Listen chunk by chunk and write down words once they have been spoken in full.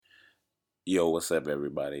Yo, what's up,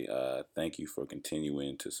 everybody? Thank you for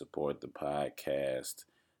continuing to support the podcast.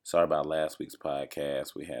 Sorry about last week's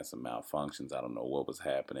podcast. We had some malfunctions. I don't know what was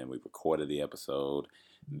happening. We recorded the episode,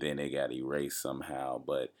 then it got erased somehow.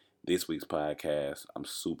 But this week's podcast, I'm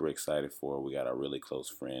super excited for. We got our really close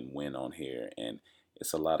friend Winn on here, and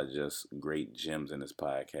it's a lot of just great gems in this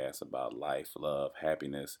podcast about life, love,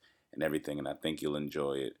 happiness, and everything. And I think you'll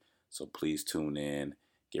enjoy it. So please tune in,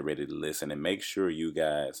 get ready to listen, and make sure you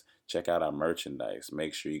guys check out our merchandise.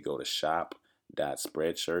 Make sure you go to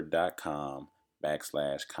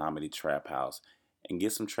shop.spreadshirt.com/comedy trap house and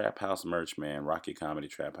get some trap house merch, man. Rock your comedy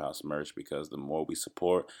trap house merch, because the more we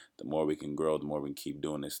support, the more we can grow, the more we can keep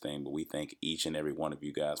doing this thing. But we thank each and every one of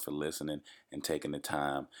you guys for listening and taking the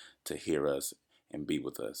time to hear us and be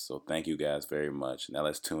with us. So thank you guys very much. Now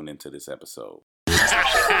let's tune into this episode.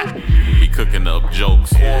 We cooking up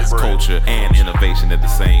jokes, culture, and innovation at the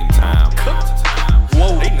same time.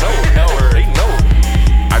 Whoa, they know.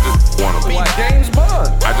 I just wanna be Like James Bond.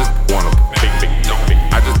 I just wanna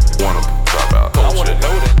I just wanna talk about I wanna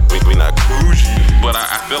know that. We not bougie, but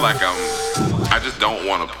I feel like I just don't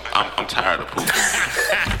wanna. I'm tired of pooping.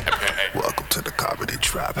 Welcome to the Comedy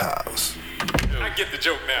Trap House. I get the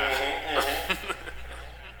joke now.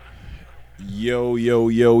 Yo.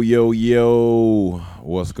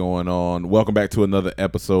 What's going on? Welcome back to another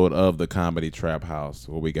episode of the Comedy Trap House,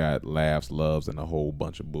 where we got laughs, loves, and a whole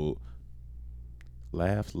bunch of bull.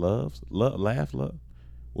 Laughs, loves? Laugh, love?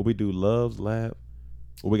 What we do, loves, laugh?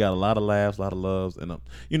 Well, we got a lot of laughs, a lot of loves. And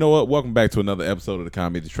you know what? Welcome back to another episode of the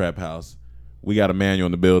Comedy Trap House. We got Emmanuel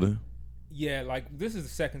in the building. Yeah, like this is the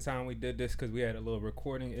second time we did this because we had a little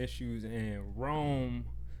recording issues and Rome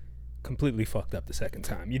completely fucked up the second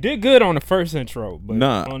time. You did good on the first intro, but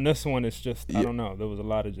on this one it's just I don't know. There was a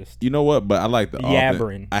lot of just You know what? But I like the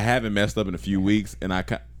yabbering. I haven't messed up in a few weeks, and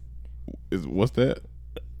what's that?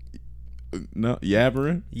 No,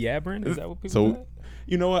 yabbering. Yabbering? Is that what people So,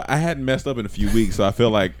 you know what? I hadn't messed up in a few weeks, so I feel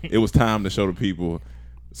like it was time to show the people.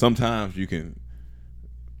 Sometimes you can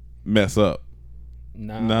mess up.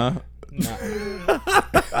 Nah.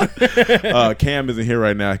 Cam isn't here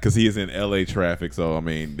right now because he is in LA traffic. So I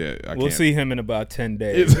mean, we'll see him in about 10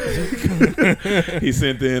 days. He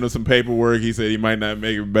sent in some paperwork. He said he might not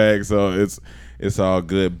make it back, so it's all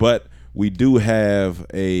good. But we do have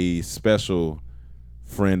a special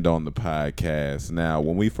friend on the podcast. Now,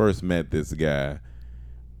 when we first met this guy,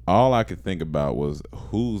 all I could think about was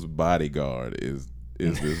whose bodyguard is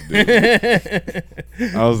this dude.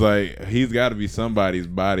 I was like, he's got to be somebody's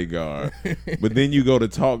bodyguard. But then you go to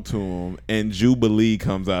talk to him, and Jubilee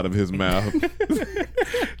comes out of his mouth.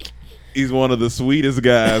 He's one of the sweetest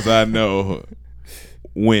guys I know.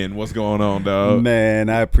 Winn, what's going on, dog? Man,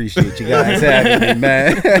 I appreciate you guys having me,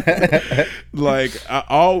 man. Like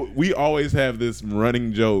we always have this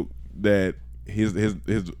running joke that his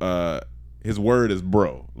word is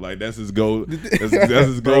bro. Like that's his go. That's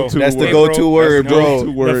his go-to. That's word. the go-to word,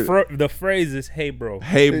 bro. The phrase is "Hey, bro."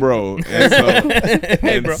 Hey, bro.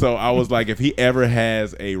 And so I was like, if he ever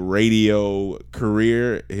has a radio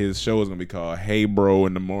career, his show is gonna be called "Hey, Bro"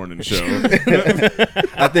 in the Morning Show.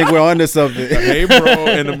 I think we're onto something. Hey, Bro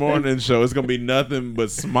in the Morning Show. It's gonna be nothing but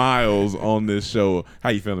smiles on this show. How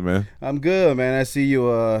you feeling, man? I'm good, man. I see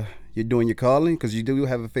you. You're doing your calling because you do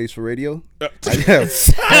have a face for radio. I'm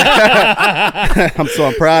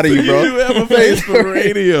proud of you, bro. You do have a face for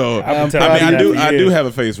radio. I do have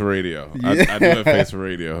a face for radio. Yeah. I do have a face for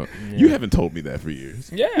radio. Yeah. You haven't told me that for years.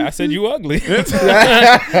 Yeah, I said you ugly. That's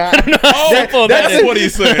what he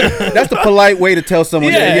said. That's the polite way to tell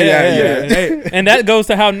someone. Yeah. Hey. And that goes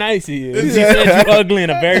to how nice he is. He said you ugly in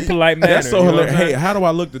a very polite manner. That's so hilarious. Hey, how do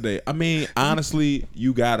I look today? I mean, honestly,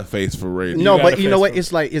 you got a face for radio. No, but you know what?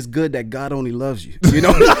 It's like it's good that God only loves you. You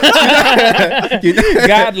know,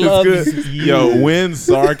 God loves you. Yo, Winn's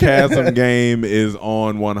sarcasm game is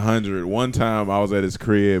on 100. One time I was at his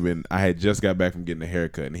crib and I had just got back from getting a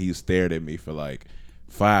haircut, and he stared at me for like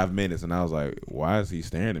 5 minutes, and I was like, "Why is he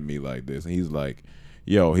staring at me like this?" And he's like,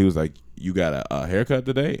 "Yo," he was like, "You got a haircut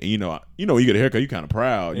today?" And you know, when you get a haircut, you kind of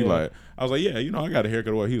proud. You like, I was like, "Yeah, I got a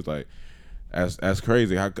haircut." He was like, That's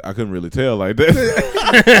crazy. I couldn't really tell like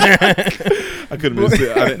that. I couldn't really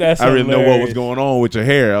tell. I didn't really know what was going on with your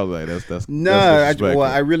hair. I was like, that's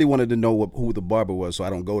I really wanted to know who the barber was, so I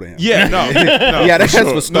don't go to him. Yeah, no, yeah, that's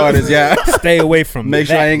for starters. Yeah, stay away from. Make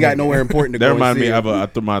sure I ain't got nowhere important to go. That reminded me of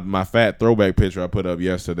my fat throwback picture I put up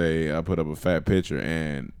yesterday. I put up a fat picture,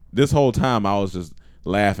 and this whole time I was just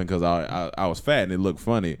laughing because I was fat and it looked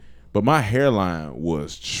funny. but my hairline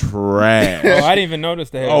was trash. Oh, I didn't even notice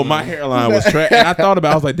the hairline. Oh, my hairline was trash. And I thought about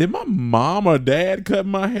it. I was like, did my mom or dad cut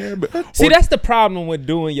my hair? See, that's the problem with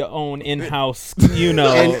doing your own in-house,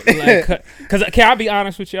 because can I be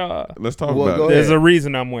honest with y'all? Let's talk about it. There's a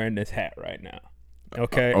reason I'm wearing this hat right now.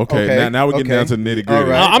 Okay. Now we're getting down to the nitty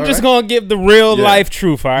gritty. Right. I'm just gonna give the real life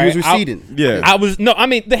truth. All right. You was receding. I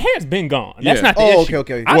mean, the hair's been gone. That's not the issue.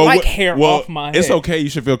 Okay. I like hair off my head. It's okay. You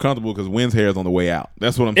should feel comfortable because Winn's hair is on the way out.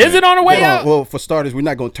 That's what I'm saying. Is it on the way out? Well, for starters, we're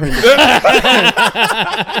not gonna turn this. So,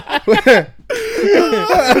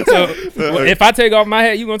 if I take off my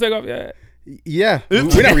hat, you gonna take off your hat? Yeah, we're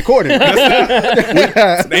not recording. Ain't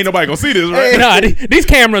nobody gonna see this, right? Nah, these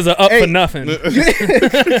cameras are up for nothing.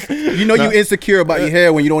 You know you insecure about your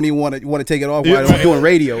hair when you don't even want to take it off while I'm doing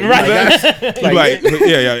radio. Right.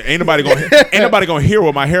 Ain't nobody gonna hear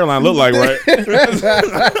what my hairline look like, right?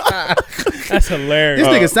 That's hilarious.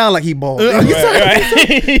 This nigga sound like he bald. Right.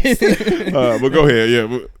 But go ahead,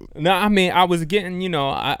 yeah. No, I mean, I was getting,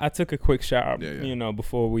 I took a quick shower,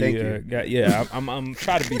 before we got. Yeah, I'm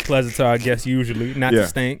trying to be pleasant to our guests usually, not to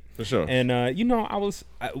stink for sure. And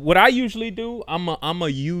what I usually do. I'm a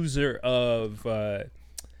user of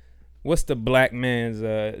what's the black man's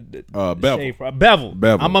Bevel.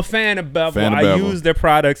 Bevel. I'm a fan of Bevel. I use their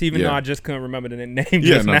products, even though I just couldn't remember the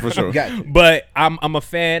name. Now. For sure. But I'm a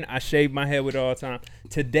fan. I shave my head with it all the time.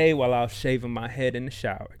 Today, while I was shaving my head in the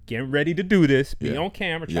shower, getting ready to do this, be on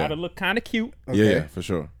camera, try to look kind of cute. Okay. Yeah, for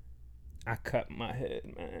sure. I cut my head,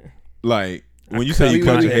 man. Like when you say you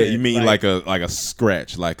cut your head, you mean like a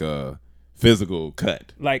scratch, like a physical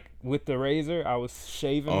cut. Like with the razor, I was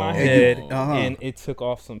shaving my head, and it took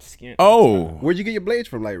off some skin. Oh, where'd you get your blades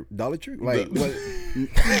from? Like Dollar Tree? Like what?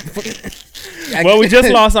 Well, we just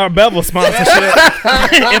lost our Bevel sponsorship,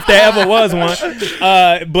 if there ever was one.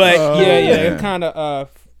 But kind of.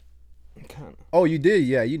 Oh, you did?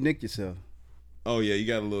 Yeah, you nicked yourself. Oh yeah, you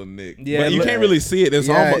got a little nick. Yeah, but you can't really see it.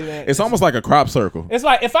 It's almost like a crop circle. It's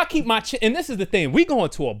like if I keep my chin, and this is the thing, we going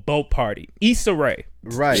to a boat party. Issa Rae,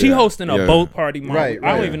 right? She hosting a boat party. Right.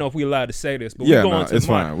 I don't even know if we're allowed to say this, but we're going to. It's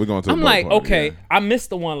fine. We're going to. I'm a boat like, party, okay, I missed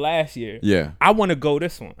the one last year. Yeah, I want to go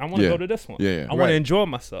this one. I want to go to this one. Yeah, I want to enjoy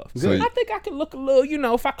myself. So I think I can look a little.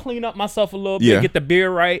 If I clean up myself a little bit, get the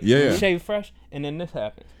beard right, shave fresh, and then this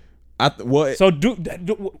happens. So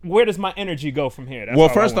where does my energy go from here?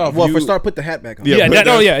 That's first off, put the hat back on.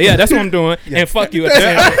 That's what I'm doing. And fuck you.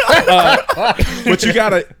 But you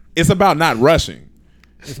gotta. It's about not rushing.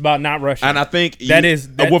 It's about not rushing. And I think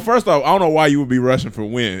that first off, I don't know why you would be rushing for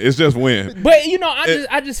Winn. It's just Winn. But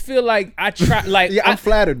I just feel like I try. Like I'm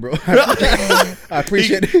flattered, bro. I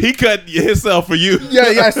appreciate it. He cut himself for you.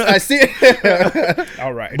 Yeah, I see it.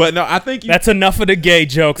 All right, but no, I think that's enough of the gay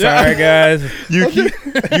jokes. All right, guys. You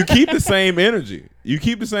keep the same energy. You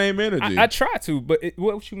keep the same energy. I try to, but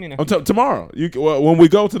what you mean? Tomorrow, when we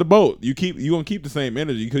go to the boat, you gonna keep the same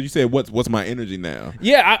energy because you said what's my energy now?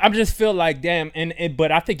 Yeah, I just feel like damn,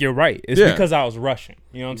 but I think you're right. It's because I was rushing.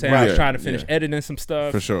 You know what I'm saying? I was trying to finish editing some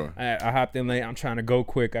stuff. For sure. I hopped in late. I'm trying to go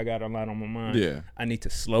quick. I got a lot on my mind. Yeah. I need to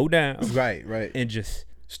slow down. Right. And just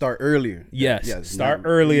start earlier. Yes. Start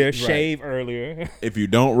earlier. Shave earlier. If you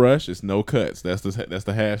don't rush, it's no cuts. That's the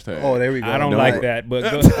hashtag. Oh, there we go. I don't like that, but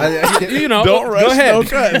go, don't rush. Go ahead. No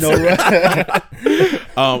cuts. No rush.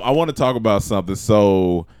 I want to talk about something.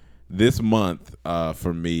 So this month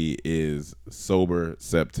for me is Sober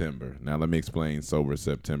September. Now let me explain Sober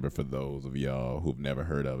September for those of y'all who've never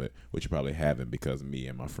heard of it, which you probably haven't because me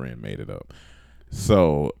and my friend made it up.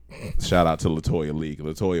 So shout out to Latoya Leak.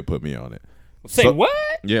 Latoya put me on it. Say what?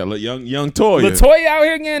 Yeah, young Toya. Latoya out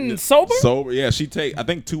here getting sober? Sober, yeah. She take I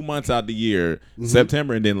think 2 months out the year,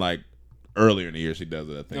 September, and then like earlier in the year she does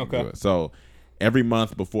it. I think. Okay. So every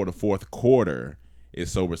month before the fourth quarter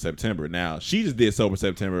is Sober September. Now she just did Sober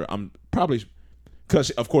September. I'm probably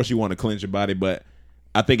because of course you want to cleanse your body, but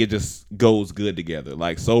I think it just goes good together.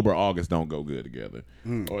 Like Sober August don't go good together.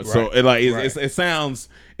 So it sounds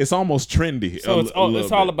it's almost trendy. So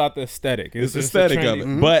it's all about the aesthetic. It's aesthetic of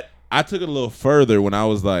it, but. I took it a little further when I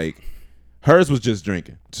was like, hers was just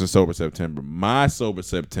drinking. It's Sober September. My Sober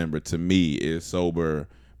September to me is sober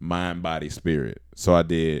mind, body, spirit. So I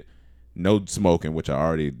did no smoking, which I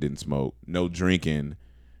already didn't smoke, no drinking,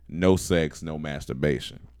 no sex, no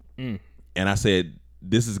masturbation. And I said,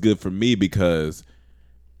 this is good for me because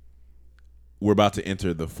we're about to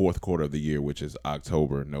enter the fourth quarter of the year, which is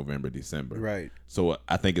October, November, December. Right. So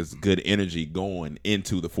I think it's good energy going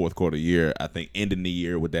into the fourth quarter year. I think ending the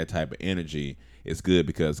year with that type of energy is good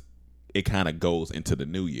because it kind of goes into the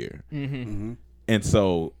new year. And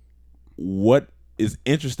so what is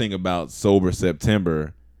interesting about Sober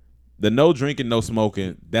September, the no drinking, no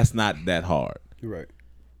smoking, that's not that hard. Right.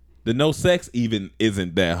 The no sex even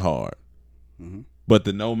isn't that hard. Mm-hmm. But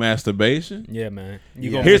the no masturbation? Yeah, man.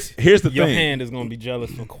 Here's the your thing. Your hand is going to be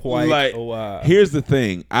jealous for quite a while. Here's the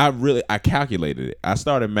thing. I calculated it. I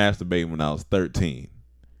started masturbating when I was 13.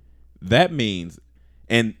 That means,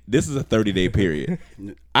 and this is a 30-day period.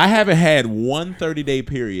 I haven't had one 30-day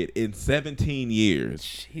period in 17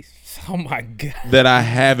 years. Jesus. Oh, my God. That I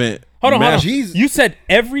haven't. Hold on. You said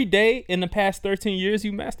every day in the past 13 years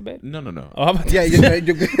you masturbated? No. Oh, how about Yeah.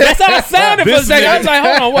 that's how it sounded for a second. I was like,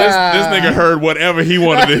 hold on, what? This nigga heard whatever he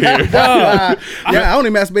wanted to hear. I only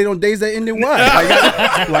masturbate on days that end in Y.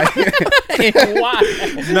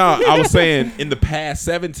 No, I was saying in the past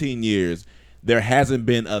 17 years, there hasn't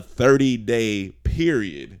been a 30-day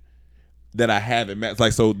period that I haven't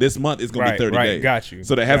like. So this month is gonna be 30 days. Got you.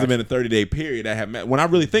 So there hasn't been a 30-day period I have. When I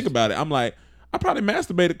really think about it, I'm like, I probably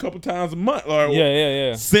masturbate a couple times a month. Or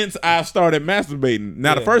yeah. Since I started masturbating.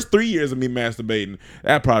 Now the first 3 years of me masturbating,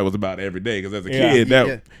 that probably was about every day because as a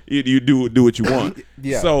kid, you do what you want.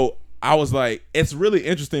 Yeah. So I was like, it's really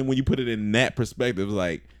interesting when you put it in that perspective.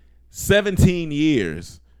 Like 17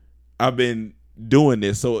 years I've been doing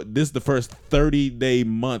this. So this is the first 30-day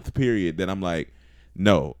month period that I'm like,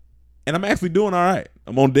 no. And I'm actually doing all right.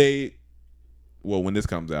 I'm on day. Well, when this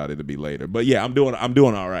comes out, it'll be later. But yeah, I'm doing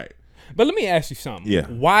all right. But let me ask you something. Yeah.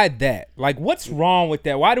 Why that? Like, what's wrong with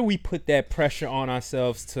that? Why do we put that pressure on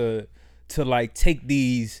ourselves to like take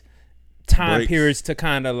these time Breaks. periods to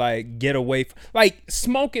kind of like get away from, like,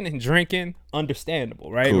 smoking and drinking?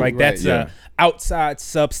 Understandable, right? Cool. Like that's Yeah. a outside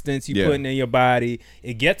substance you Yeah. putting in your body.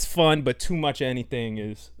 It gets fun, but too much of anything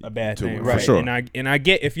is a bad Too thing, much, right? for sure. And I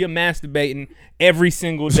get if you're masturbating every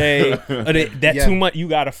single day, too much, you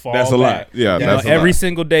gotta fall. That's a back. lot. Yeah, You that's know, a every lot.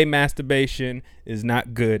 single day masturbation is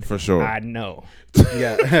not good. For sure. I know.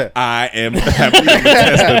 Yeah. I am happy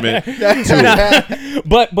testament to it.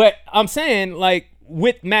 But I'm saying, like,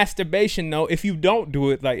 with masturbation though, if you don't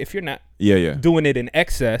do it, like if you're not doing it in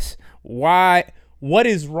excess, what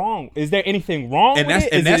is wrong? Is there anything wrong with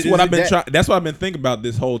it? That's what I've been trying. That's what I've been thinking about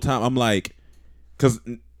this whole time. I'm like, because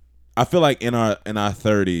I feel like in our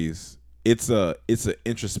 30s, it's an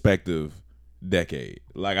introspective decade.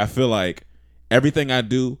 Like I feel like everything I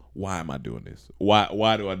do, why am I doing this? Why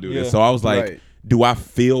do I do this? So I was like, do I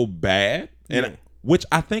feel bad? And which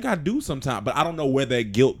I think I do sometimes, but I don't know where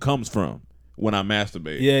that guilt comes from when I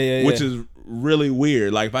masturbate. Which is really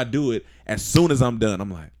weird. Like if I do it, as soon as I'm done,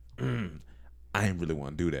 I'm like, I ain't really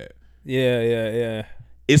want to do that. Yeah.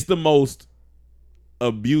 It's the most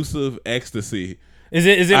abusive ecstasy. Is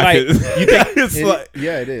it like you think it's like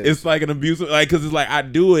it is. It's like an abusive, like, because it's like I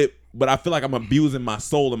do it, but I feel like I'm abusing my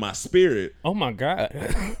soul and my spirit. Oh my God.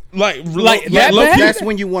 like that bad? That's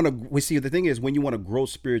when you want to. We see the thing is when you want to grow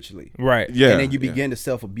spiritually, right? Yeah, and then you begin to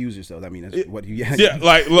self-abuse yourself. I mean, that's what you.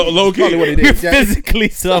 Like low key, probably what it You're is. physically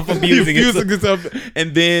self-abusing yourself,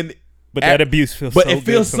 and then that abuse feels. But so it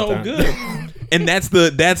feels good so sometimes. good. And that's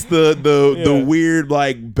the weird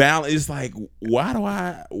like balance. It's like why do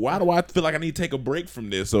I feel like I need to take a break from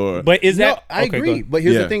this? Or But is that? I okay, agree. go. But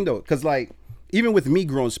here's Yeah. the thing though, because like even with me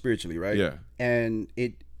growing spiritually, right? Yeah. And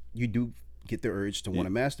you do get the urge to want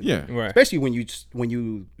to masturbate. Yeah. Right. Especially when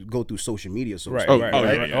you go through social media. So to Right, speak, right, oh,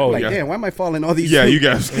 right, yeah, right. yeah. Oh, like yeah. damn, why am I following all these? Yeah, you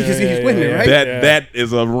guys. these women, right? That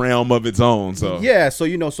is a realm of its own. So Yeah,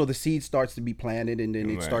 so so the seed starts to be planted, and then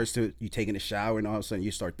it Right. starts to you taking a shower, and all of a sudden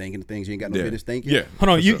you start thinking things you ain't got no Yeah. business thinking. Yeah. Hold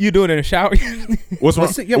on, you do it in the shower? What's wrong?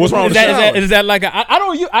 Yeah, What's wrong is with that- the shower? Is that like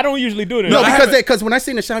I don't usually do it. In No, the because when I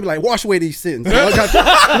sit in the shower, I be like, wash away these sins.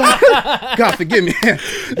 God forgive me.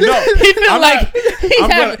 No, he feel like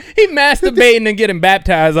he masturbating and getting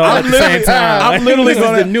baptized all at the same time. I'm literally This is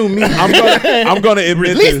gonna the new me. I'm gonna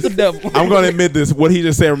admit Release this. the devil. I'm gonna admit this. What he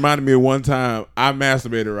just said reminded me of one time I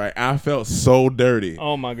masturbated. Right, I felt so dirty.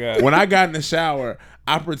 Oh my God. When I got in the shower,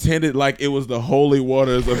 I pretended like it was the holy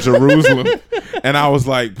waters of Jerusalem, and I was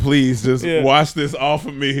like, "Please, just wash this off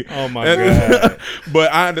of me." Oh my God. But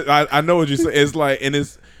I know what you say. It's like,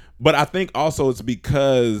 but I think also it's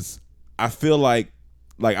because I feel like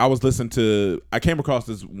I was listening to. I came across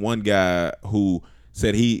this one guy who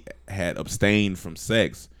said he had abstained from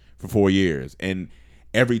sex for 4 years, and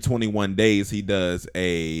every 21 days he does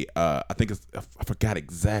I think I forgot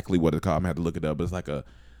exactly what it's called. I'm gonna have to look it up. But it's like a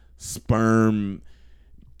sperm.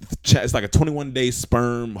 It's like a 21-day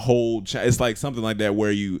sperm hold. It's like something like that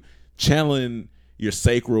where you channeling your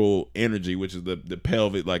sacral energy, which is the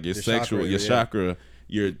pelvic, like your sexual, your chakra.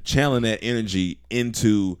 You're channeling that energy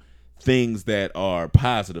into things that are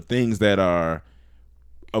positive, things that are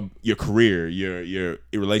your career, your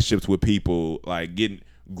relationships with people, like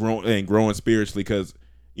growing spiritually. Because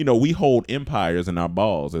we hold empires in our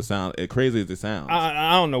balls. It sounds as crazy as it sounds.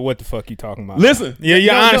 I don't know what the fuck you talking about. Listen,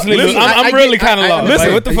 honestly, listen, I'm really kind of lost. listen,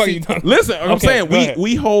 Like, what the fuck you talking? Listen, I'm Okay, saying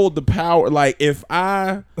we hold the power. Like if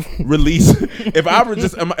I release, if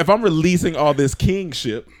I'm releasing all this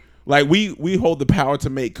kingship, like we hold the power to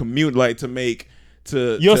make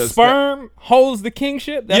your sperm holds the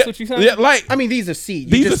kingship. That's what you saying. Yeah, like I mean, these are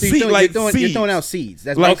seeds. These are seeds. You're throwing out seeds.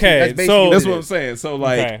 That's Like, basically, okay, that's so- that's what what I'm saying. So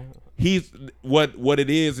like he's what it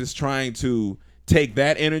is trying to take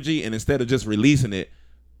that energy and instead of just releasing it,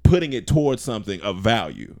 putting it towards something of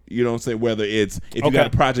value. You know what I'm saying? Whether it's if you got a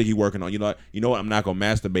project you're working on, you know what, I'm not gonna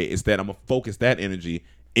masturbate. Instead, I'm gonna focus that energy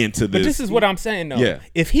into this. But this is what I'm saying though. Yeah.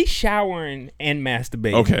 If he's showering and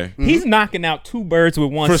masturbating, Okay. he's knocking out 2 birds with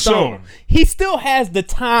one For stone. sure. He still has the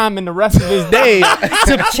time and the rest of his day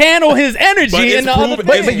to channel his But energy it's in the other proven-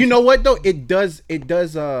 things. But you know what though? It does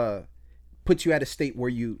put you at a state where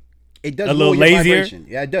it does A little lower your lazier? vibration.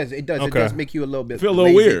 Yeah, it does. It does. It Okay. does make you a little bit Feel a little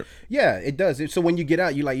lazy. weird. Yeah, it does. So when you get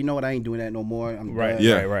out, you're like, you know what? I ain't doing that no more. I'm Right, done.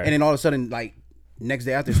 Yeah. right. And then all of a sudden, like next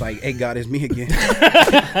day after, it's like, hey God, it's me again.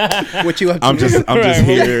 What you up to? I'm just Right.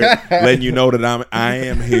 here letting you know that I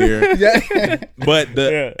am here. Yeah. But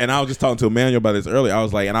Yeah. and I was just talking to Emmanuel about this earlier. I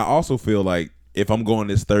was like, and I also feel like if I'm going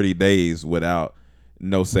this 30 days without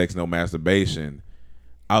no sex, no masturbation,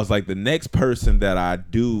 I was like, the next person that I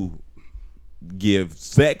do give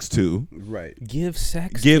sex to, Right. Give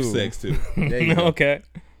sex to, There you go. Okay.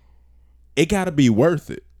 it gotta be worth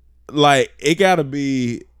it. Like it gotta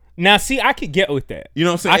be. Now, see, I could get with that. You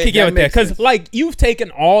know what I'm saying? I could get with that makes because, sense. like, you've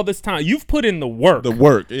taken all this time, you've put in the work,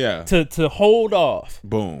 Yeah. to hold off,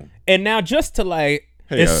 Boom. and now just to like,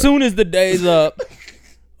 Hey, as soon as the day's up,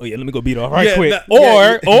 oh yeah, let me go beat off right Yeah, quick,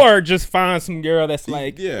 or just find some girl that's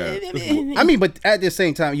like, Yeah. I mean, but at the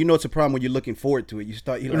same time, it's a problem when you're looking forward to it. You're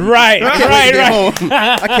like, Right, I can't wait to get right. home.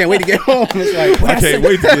 I can't wait to get home. It's like, I can't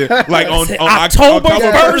wait to get like on October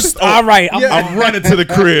October 1st. All right, I'm running to the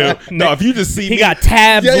crib. No, if you just see he me, got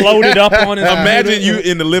tabs loaded up on his. imagine you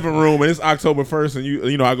in the living room and it's October 1st and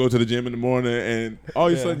you know I go to the gym in the morning and all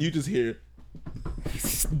of a sudden you just hear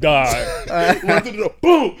dog. run to the door.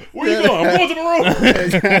 Boom! Where you going? I'm going to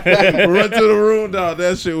the room. Run to the room, dog.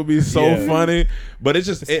 That shit would be so funny. But it's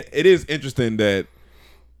just it is interesting that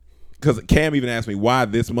because Cam even asked me why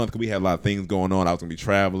this month, because we had a lot of things going on. I was gonna be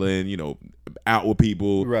traveling, out with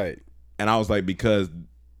people, right. and I was like, because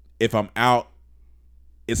if I'm out,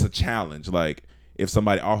 it's a challenge. Like if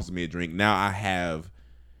somebody offers me a drink, now I have,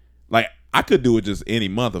 like, I could do it just any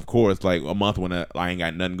month, of course, like a month when I ain't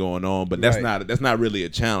got nothing going on. But that's not really a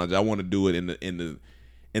challenge. I want to do it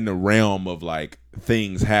in the realm of like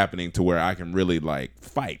things happening to where I can really like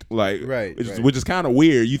fight, like, which is kind of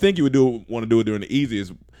weird. You think you would want to do it during the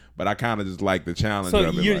easiest. But I kind of just like the challenge So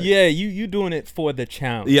of it. you doing it for the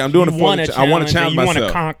challenge. Yeah, I'm doing it for the challenge. I want to challenge myself. You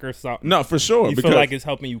want to conquer something. No, for sure. You feel like it's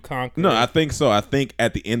helping you conquer. No, I think so. I think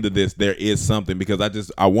at the end of this, there is something because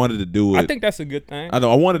I wanted to do it. I think that's a good thing. I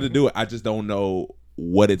know I wanted to do it. I just don't know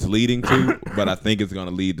what it's leading to, but I think it's going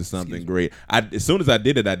to lead to something great. As soon as I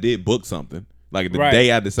did it, I did book something. Like the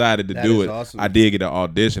day I decided to do it, awesome. I did get an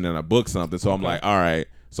audition and I booked something. So I'm like, all right.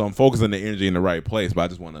 So I'm focusing the energy in the right place, but I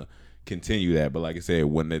just want to continue that. But like I said,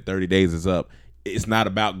 when the 30 days is up, it's not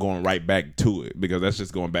about going right back to it because that's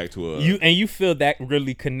just going back to a you feel that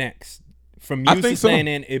really connects from you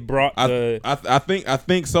sustaining it brought I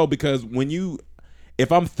think so because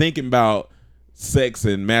if I'm thinking about sex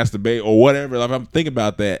and masturbate or whatever, if I'm thinking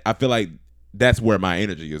about that, I feel like that's where my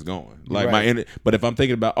energy is going. Like my energy. But if I'm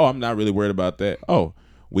thinking about, I'm not really worried about that.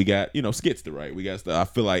 We got skits to write. We got stuff.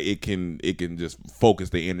 I feel like it can just focus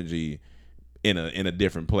the energy in a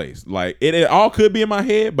different place. Like it all could be in my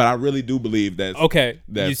head, but I really do believe that's okay.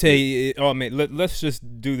 That's you say, man, let's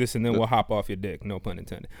just do this and then we'll hop off your dick. No pun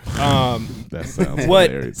intended. That sounds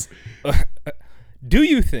hilarious. Do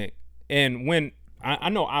you think? And when I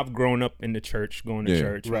know I've grown up in the church, going to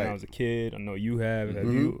church when I was a kid. I know you have.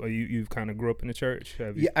 Have you've kind of grew up in the church?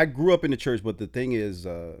 Have you? Yeah, I grew up in the church, but the thing is,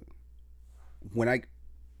 when I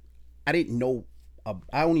didn't know,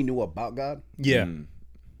 I only knew about God. Yeah.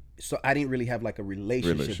 So I didn't really have like a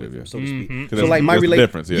relationship with him, so to speak. So So like my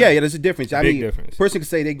relationship, there's a difference. I Big mean, difference. person could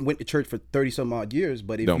say they went to church for 30 some odd years,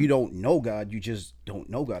 but if you don't know God, you just don't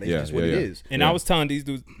know God. It's just what it is. And I was telling these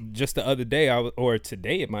dudes just the other day, or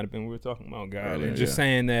today it might have been, we were talking about God and just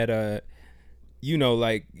saying that,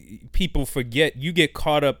 like people forget, you get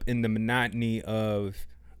caught up in the monotony of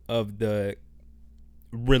the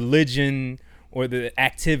religion or the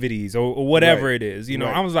activities or whatever it is.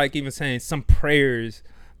 I was like even saying some prayers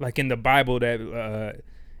like in the Bible that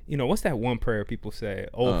what's that one prayer people say?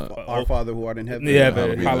 Our Father who art in heaven. Yeah,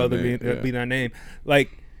 hallowed be thy name. Like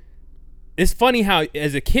it's funny how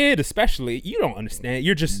as a kid especially you don't understand.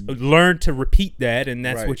 You're just learn to repeat that and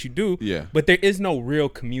that's what you do. Yeah. But there is no real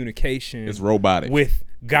communication. It's robotic with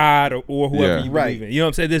God or whoever you Right. believe in. You know what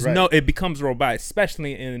I'm saying? There's no it becomes robotic,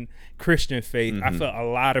 especially in Christian faith. I feel a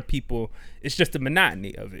lot of people it's just the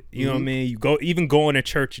monotony of it. You know what I mean? You going to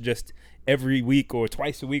church just every week or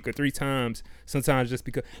twice a week or 3 times sometimes just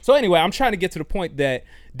because. So anyway, I'm trying to get to the point that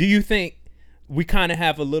do you think we kind of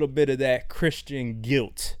have a little bit of that Christian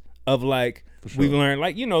guilt of like we learned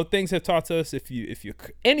like things have taught us if you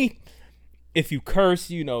curse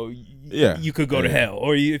you could go to hell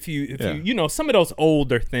or if you some of those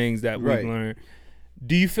older things that we've learned.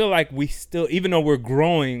 Do you feel like we still, even though we're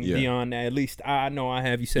growing beyond that, at least I know I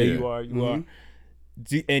have, you say you are,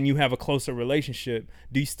 and you have a closer relationship,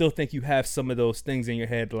 do you still think you have some of those things in your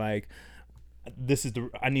head like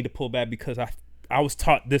I need to pull back because I was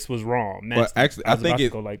taught this was wrong. But actually, I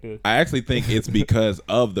actually think it's because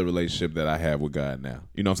of the relationship that I have with God now.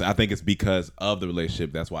 You know what I'm saying? I think it's because of the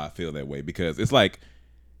relationship. That's why I feel that way. Because it's like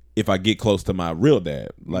if I get close to my real dad,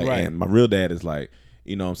 and my real dad is like,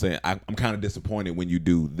 you know what I'm saying? I'm kind of disappointed when you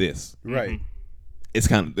do this. Right. It's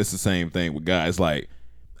the same thing with God. It's like,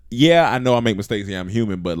 yeah, I know I make mistakes. Yeah, I'm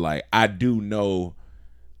human, but like I do know,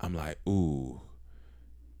 I'm like, ooh.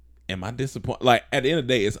 Am I disappointed? Like at the end of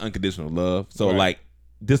the day, it's unconditional love. So like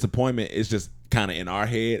disappointment is just kind of in our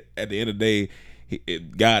head. At the end of the day,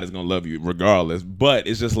 God is gonna love you regardless. But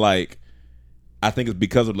it's just like I think it's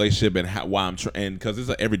because of the relationship and why I'm and because it's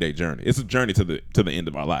an everyday journey. It's a journey to the end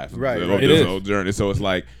of our life. Right. It is a whole journey. So it's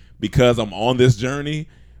like because I'm on this journey,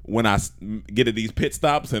 when I get to these pit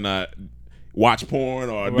stops and I watch porn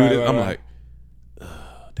or do this, I'm like.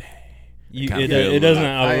 It doesn't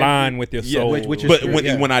align with your soul. But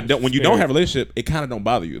when you don't have a relationship, it kind of don't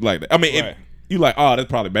bother you like that. I mean, you like, oh, that's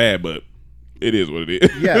probably bad, but it is what it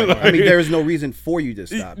is. Yeah, like, I mean, there is no reason for you to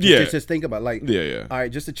stop. Just think about like, all right,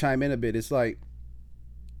 just to chime in a bit, it's like,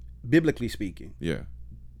 biblically speaking,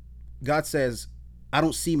 God says, I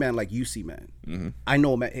don't see man like you see man. Mm-hmm. I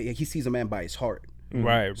know a man, he sees a man by his heart.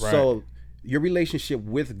 Right. So your relationship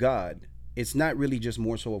with God, it's not really just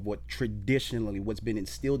more so of what's been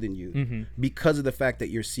instilled in you because of the fact that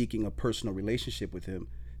you're seeking a personal relationship with him.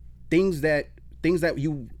 Things that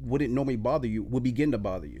you wouldn't normally bother you will begin to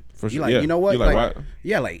bother you. For sure. You're like, you know what?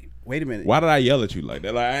 You're like, wait a minute. Why did I yell at you like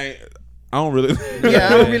that? Like I don't really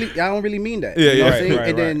I don't really mean that. Yeah, you know what I'm saying?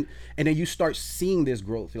 Right. And then you start seeing this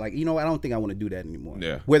growth. You're like, you know, I don't think I want to do that anymore.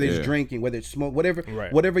 Yeah. Whether it's drinking, whether it's smoke,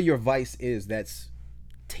 whatever your vice is that's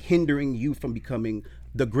hindering you from becoming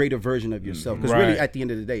the greater version of yourself. Because really, at the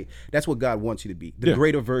end of the day, that's what God wants you to be. The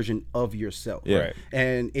greater version of yourself. Yeah. Right.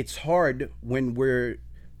 And it's hard when we're,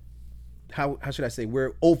 how should I say,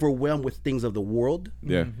 we're overwhelmed with things of the world.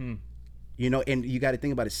 Yeah. You know, and you got to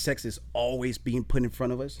think about it. Sex is always being put in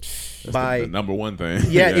front of us That's by the number one thing.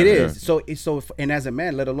 Yeah, it is. So and as a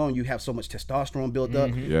man, let alone you have so much testosterone built up,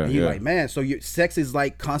 and you're like, man. So your sex is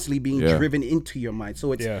like constantly being driven into your mind.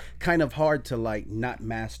 So it's kind of hard to like not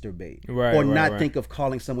masturbate or not think of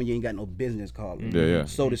calling someone you ain't got no business calling,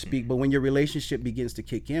 so to speak. But when your relationship begins to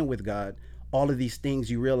kick in with God, all of these things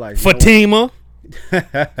you realize. Fatima.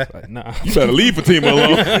 Like, nah. You better leave Fatima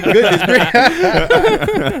alone. Goodness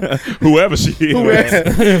gracious. Whoever she is.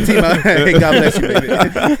 Fatima, hey, God bless you, baby.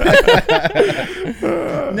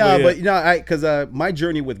 Because my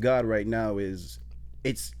journey with God right now is,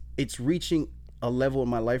 it's reaching a level in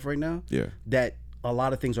my life right now that a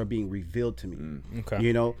lot of things are being revealed to me. Okay.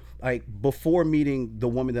 You know, like before meeting the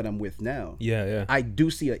woman that I'm with now, I do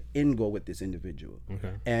see an end goal with this individual.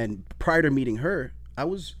 Okay. And prior to meeting her, I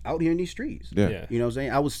was out here in these streets. Yeah. You know what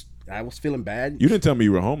I'm saying? I was feeling bad. You didn't tell me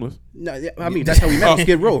you were homeless. No, I mean, that's how we met on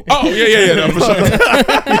Skid Row. Oh, yeah. No, for sure.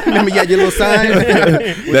 Remember you had your little sign?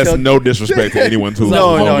 That's no disrespect to anyone who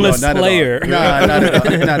no, not player. At all.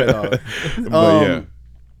 No, not at all.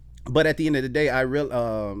 But at the end of the day,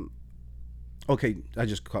 okay, I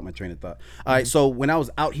just caught my train of thought. All right, so when I was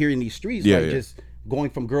out here in these streets, just going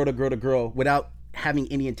from girl to girl to girl without having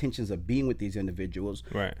any intentions of being with these individuals,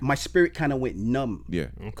 my spirit kind of went numb. Yeah.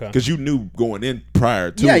 Okay. Because you knew going in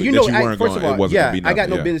prior to you know, that you weren't first of all, it wasn't gonna be I got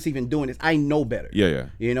no nothing. business even doing this. I know better. Yeah.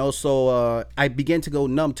 You know, so I began to go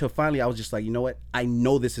numb till finally I was just like, you know what? I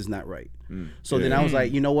know this is not right. So then I was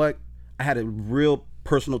like, you know what? I had a real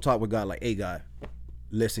personal talk with God, like, hey, God,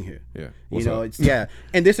 listen here. Yeah. You know, it's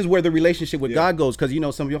and this is where the relationship with God goes, because you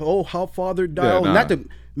know some of you, how Father died, not to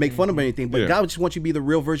make fun of anything, but God just wants you to be the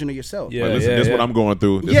real version of yourself. Yeah, listen, this is what I'm going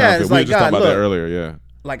through. This it's we like, just talked about look, that earlier. Yeah.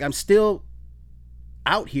 Like I'm still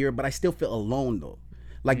out here, but I still feel alone though.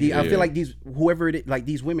 Like I feel like these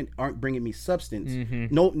these women aren't bringing me substance.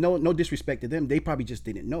 No disrespect to them. They probably just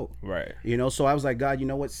didn't know. Right. You know, so I was like, God, you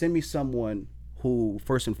know what? Send me someone who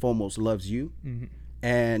first and foremost loves you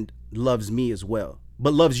and loves me as well,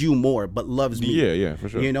 but loves you more, but loves me. Yeah, for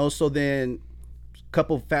sure. You know, so then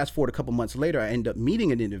fast forward a couple months later, I end up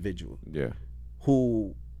meeting an individual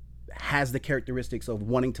who has the characteristics of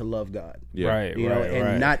wanting to love God, you know,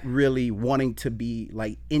 and not really wanting to be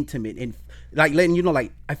like intimate and like letting you know,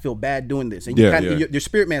 like, I feel bad doing this, and you your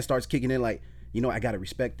spirit man starts kicking in, like, you know, I gotta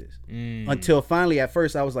respect this. Until finally, at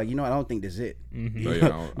first, I was like, you know, I don't think this is it.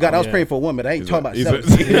 God, I was praying for a woman, but I ain't talking about sex.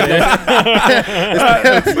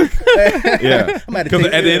 Because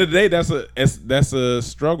at the end of the day, that's a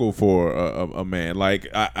struggle for a man. Like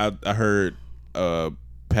I heard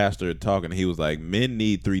pastor talking, he was like, men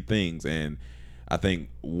need 3 things, and I think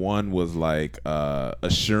one was like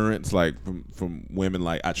assurance, like from women,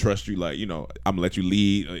 like, I trust you, like, you know, I'm gonna let you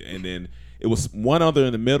lead, and then it was one other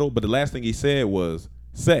in the middle, but the last thing he said was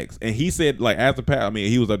sex. And he said, like, after pastor, I mean,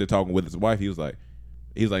 he was up there talking with his wife, he was like,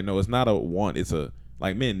 no, it's not a want, it's a,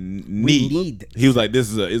 like, men need. He was like, this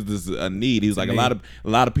is a need. He was like, a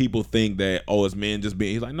lot of people think that, oh, it's men just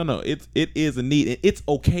being. He's like, no, it is a need, and it's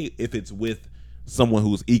okay if it's with someone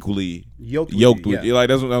who's equally yoked with you. Like,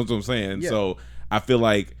 that's what I'm saying. And so I feel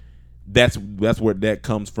like that's where that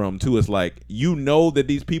comes from too. It's like, you know that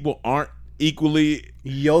these people aren't equally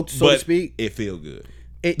yoked, so to speak. It feel good.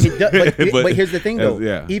 It does, but here's the thing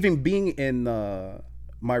though. Even being in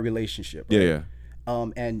my relationship, right?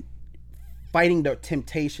 And fighting the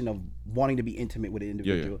temptation of wanting to be intimate with an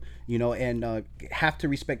individual, you know, and have to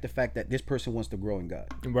respect the fact that this person wants to grow in God.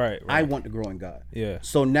 Right. I want to grow in God. Yeah.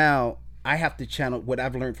 So now I have to channel, what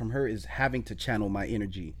I've learned from her is having to channel my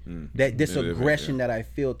energy, that this aggression that I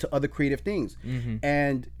feel to other creative things.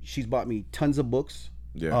 And she's bought me tons of books.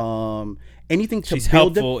 Anything to build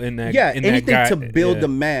helpful in that. Anything to build the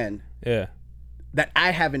man. That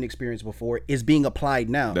I haven't experienced before is being applied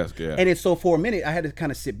now. That's good. And it's so for a minute I had to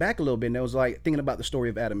kind of sit back a little bit, and I was like thinking about the story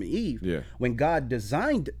of Adam and Eve. When God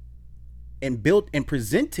designed and built and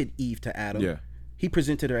presented Eve to Adam, he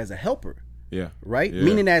presented her as a helper. Right?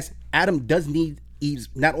 Meaning as Adam does need Eve's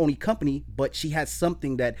not only company, but she has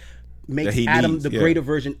something that makes Adam the greater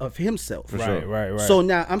version of himself. Right. So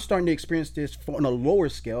now I'm starting to experience this on a lower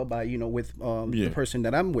scale by, you know, with the person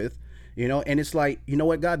that I'm with, you know, and it's like, you know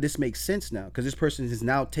what, God, this makes sense now, because this person is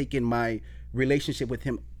now taking my relationship with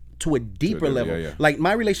him to a deeper level. Like,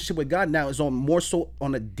 my relationship with God now is on more so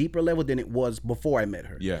on a deeper level than it was before I met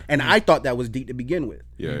her. And I thought that was deep to begin with.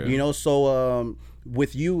 You know, so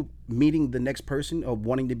with you meeting the next person or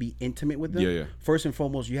wanting to be intimate with them, first and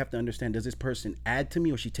foremost, you have to understand, does this person add to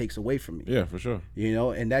me or she takes away from me? Yeah, for sure. You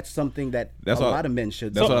know, and that's something that a lot of men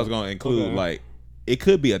should. That's what I was going to include. Like, it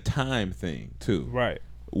could be a time thing too. Right.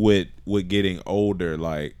 With getting older,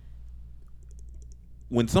 like,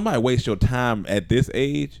 when somebody wastes your time at this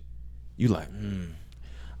age, you like,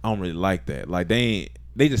 I don't really like that. Like, they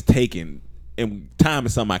just taking, and time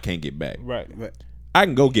is something I can't get back. Right. I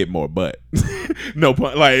can go get more, but no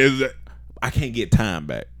point. Like, I can't get time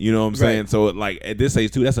back. You know what I'm saying? So, like, at this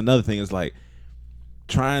age too, that's another thing. It's like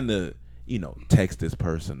trying to, you know, text this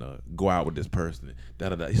person or go out with this person.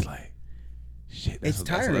 It's like, shit. It's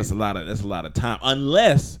tiring. That's a lot of time.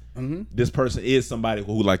 Unless this person is somebody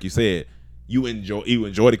who, like you said, you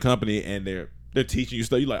enjoy the company and they're teaching you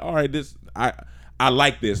stuff. You're like, all right, I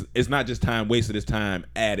like this. It's not just time wasted. It's time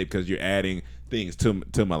added, because you're adding things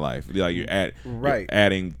to my life. Like, you're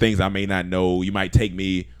adding things I may not know. You might take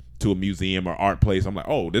me to a museum or art place. I'm like,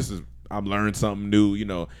 oh, I'm learning something new. You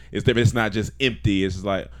know, it's not just empty. It's just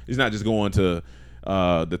like, it's not just going to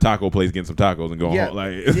the taco place, getting some tacos and going home.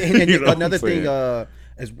 Like, you know, another thing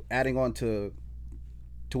is adding on to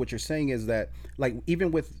what you're saying is that, like,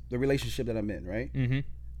 even with the relationship that I'm in, right?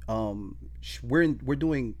 We're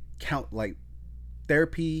doing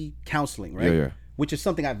therapy counseling, right? Which is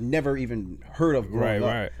something I've never even heard of growing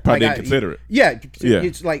up. Probably didn't consider it.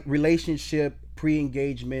 It's like relationship,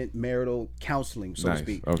 pre-engagement, marital counseling, so to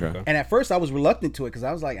speak. Okay. And at first I was reluctant to it, because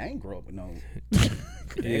I was like, I ain't grow up with no.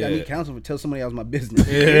 I need counseling to tell somebody else my business.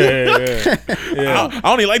 I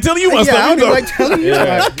don't even like telling you my stuff. I don't even like telling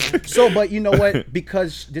you. So, but you know what?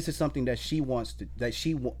 Because this is something that she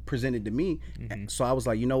presented to me, so I was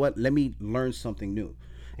like, you know what? Let me learn something new.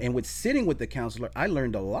 And with sitting with the counselor, I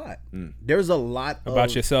learned a lot. There's a lot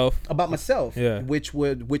about yourself, about myself, which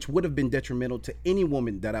would have been detrimental to any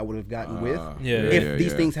woman that I would have gotten with if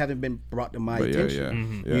these things haven't been brought to my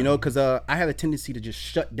attention. You know, because I have a tendency to just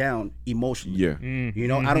shut down emotionally. You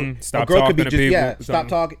know, I don't. Stop a girl talking could be to people. stop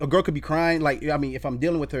talking. A girl could be crying. Like, I mean, if I'm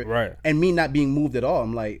dealing with her, and me not being moved at all,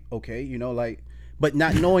 I'm like, okay, you know, like. but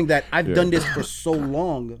not knowing that I've done this for so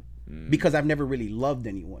long because I've never really loved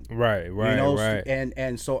anyone. Right. You know,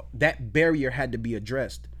 and so that barrier had to be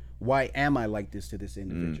addressed. Why am I like this to this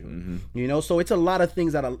individual? You know, so it's a lot of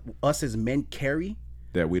things that us as men carry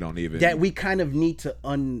that we don't even, that we kind of need to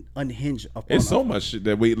unhinge upon. It's so much shit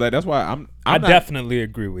that we like. That's why I definitely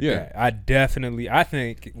agree with that. I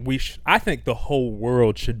think the whole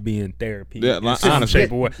world should be in therapy. Yeah, in some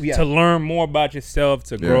shape or way, to learn more about yourself,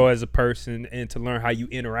 to grow as a person, and to learn how you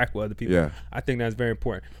interact with other people. Yeah. I think that's very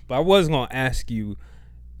important. But I was gonna ask you,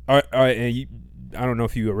 and you, I don't know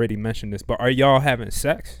if you already mentioned this, but are y'all having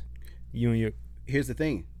sex? You and your. Here's the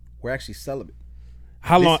thing: we're actually celibate.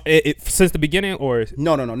 How long? Since the beginning, or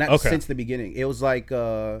no, not since the beginning. It was like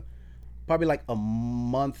probably like a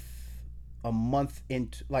month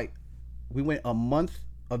into, like, we went a month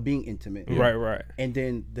of being intimate. Right. And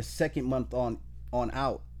then the second month on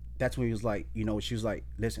out, that's when he was like, you know, she was like,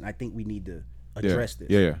 listen, I think we need to address this.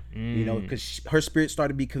 Yeah. You know, because her spirit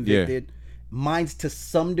started to be convicted. Mine's to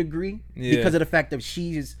some degree because of the fact that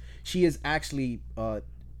she is actually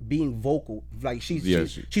being vocal, like she's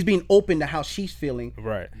being open to how she's feeling,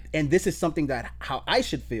 right? And this is something that how I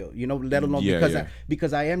should feel, you know, let alone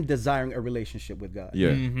because I am desiring a relationship with God,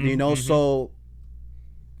 you know. So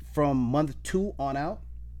from month 2 on out,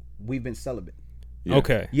 we've been celibate.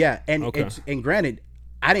 And granted,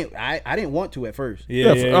 I didn't want to at first.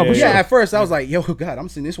 At first I was like, yo, God, I'm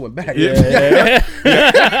sending this one back. Hey,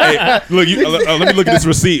 look, let me look at this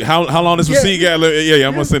receipt. How long this receipt got?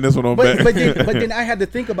 I'm gonna send this one back. But then I had to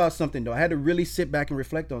think about something though. I had to really sit back and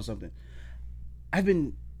reflect on something. I've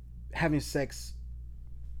been having sex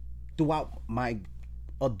throughout my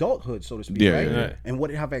adulthood, so to speak, right? And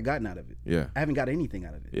what have I gotten out of it? I haven't got anything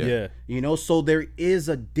out of it. You know, so there is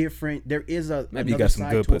a maybe you got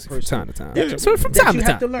some good pussy from time to time. So from time to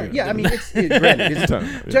time, have to learn. I mean,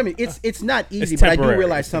 it's not easy, but I do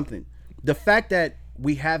realize something. The fact that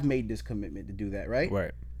we have made this commitment to do that,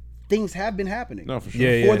 right? Things have been happening. No, for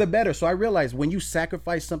sure. For the better. So I realize when you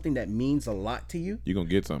sacrifice something that means a lot to you, you're gonna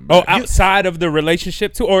get something back. Outside of the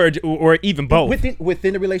relationship too, or even both.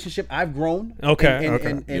 Within the relationship, I've grown.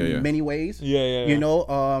 In many ways. You know,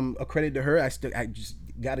 a credit to her. I just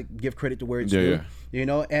gotta give credit to where it's due. You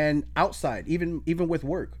know, and outside, even with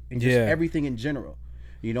work and just everything in general.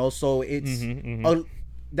 You know, so it's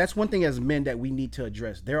that's one thing as men that we need to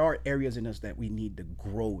address. There are areas in us that we need to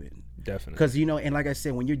grow in. Definitely. Because, you know, and like I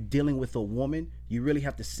said, when you're dealing with a woman, you really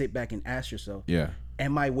have to sit back and ask yourself,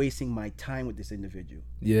 am I wasting my time with this individual?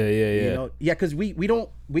 You know? Because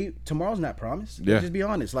tomorrow's not promised. Let's just be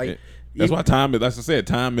honest. Like, that's why time is, as I said,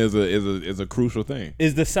 time is a crucial thing.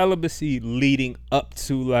 Is the celibacy leading up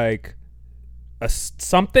to like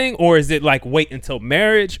something, or is it like wait until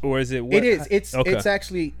marriage, or is it what? It is. It's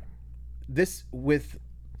actually this, with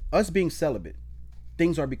us being celibate,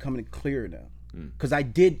 things are becoming clearer now. Because I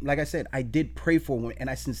did, like I said, I did pray for one, and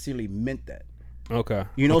I sincerely meant that. Okay.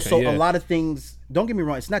 You know, a lot of things, don't get me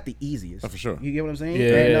wrong, it's not the easiest. Oh, for sure. You get what I'm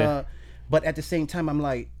saying? But at the same time, I'm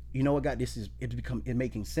like, you know what, God, it's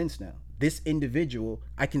making sense now. This individual,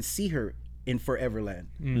 I can see her in Foreverland.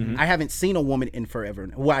 I haven't seen a woman in Forever.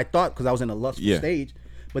 Well, I thought, because I was in a lustful stage.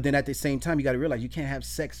 But then at the same time, you got to realize you can't have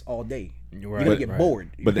sex all day. You're gonna get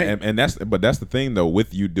bored. But that's the thing though.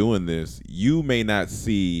 With you doing this, you may not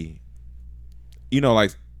see. You know,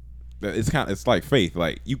 like it's like faith.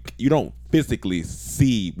 Like you don't physically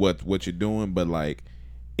see what you're doing, but like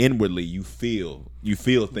inwardly you feel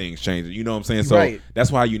things changing. You know what I'm saying? So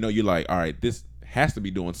that's why you're like, all right, this has to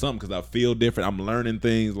be doing something because I feel different. I'm learning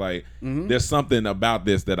things. Like there's something about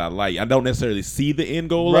this that I like. I don't necessarily see the end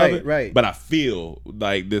goal of it, but I feel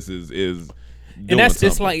like this is doing and that's something.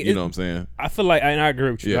 It's like, you know what I'm saying? I feel like, and I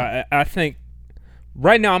agree with you. I think.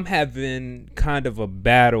 Right now, I'm having kind of a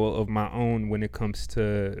battle of my own when it comes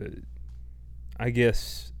to, I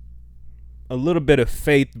guess, a little bit of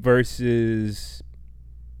faith versus,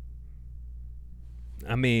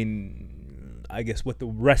 I guess what the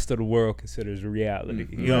rest of the world considers reality.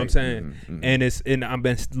 You know what I'm saying? And I've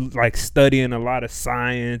been like studying a lot of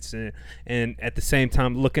science and at the same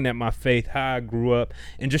time looking at my faith, how I grew up,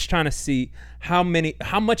 and just trying to see how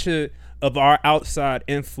much of our outside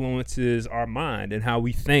influences our mind and how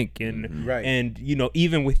we think, and you know,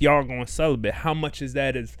 even with y'all going celibate, how much is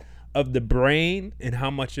that is of the brain, and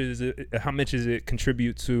how much is it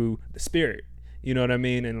contribute to the spirit? You know what I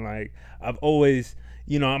mean? And like I've always,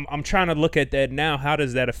 you know, I'm trying to look at that now. How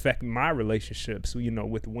does that affect my relationships, you know,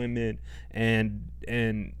 with women and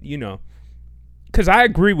you know, because I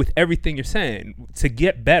agree with everything you're saying. To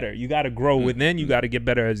get better, you got to grow within. You got to get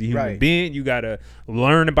better as a human being. You got to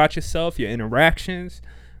learn about yourself, your interactions.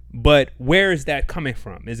 But where is that coming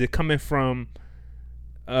from? Is it coming from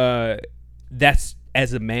that's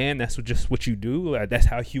as a man, that's just what you do. That's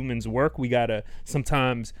how humans work. We gotta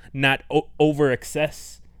sometimes not over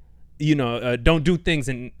excess. Don't do things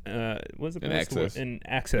in what's it? In access. In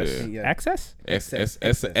access. Yeah. Access. Excess.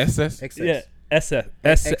 Yeah. Excess.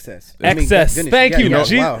 Excess. Thank you, yeah,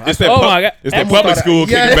 G. wow. It's that Oh my God. It's that public school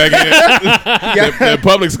kicking back in. that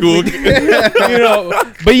public school.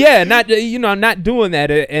 But yeah, not doing that.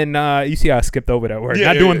 And you see how I skipped over that word.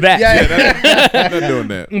 Not doing that. Not doing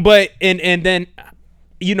that. But and then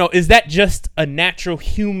is that just a natural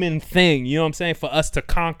human thing? You know what I'm saying? For us to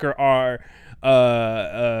conquer our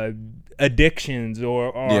addictions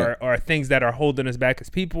or things that are holding us back as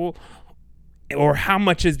people, or how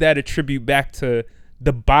much is that attribute back to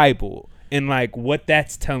the Bible and like what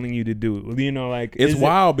that's telling you to do? It's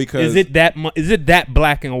wild because is it that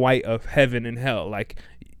black and white of heaven and hell? Like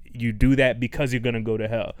you do that because you're gonna go to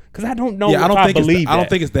hell? Because I don't know. Yeah, I don't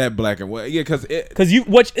think it's that black and white. Yeah, because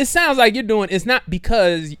what it sounds like you're doing is not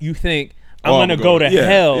because you think I'm gonna go to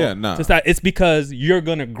hell. Yeah, nah. It's because you're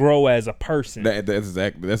gonna grow as a person. That's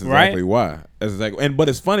exactly why. That's exactly. But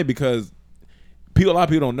it's funny because a lot of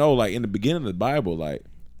people don't know. Like in the beginning of the Bible, like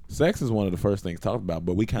sex is one of the first things talked about,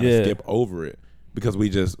 but we kind of skip over it because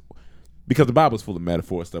the Bible's full of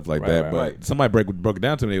metaphors, stuff like that. But somebody broke it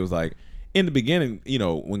down to me. It was like in the beginning,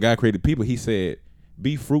 when God created people, He said,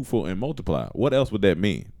 "Be fruitful and multiply." What else would that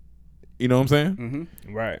mean? You know what I'm saying?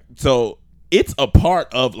 Mm-hmm. Right. So it's a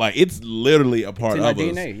part of it's literally a part of us.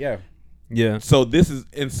 DNA. Yeah. So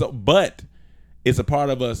but it's a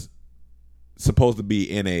part of us supposed to be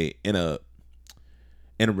in a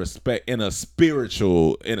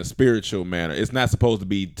spiritual manner. It's not supposed to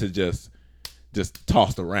be to just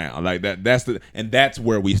tossed around like that. That's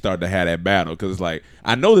where we start to have that battle, because it's like,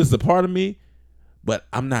 I know this is a part of me, but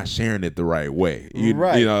I'm not sharing it the right way.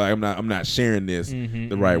 Right. Like I'm not sharing this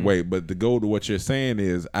the right way. But to go to what you're saying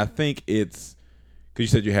is, I think it's because you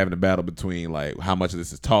said you're having a battle between like how much of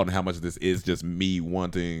this is taught and how much of this is just me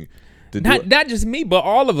wanting to do it. Not just me, but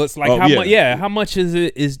all of us. Like how much is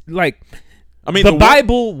it is like. I mean, the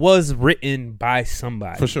Bible was written by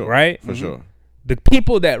somebody, for sure, right? For sure. The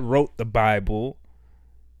people that wrote the Bible,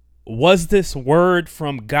 was this word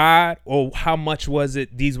from God, or how much was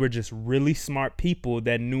it these were just really smart people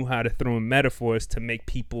that knew how to throw in metaphors to make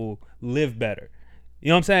people live better? You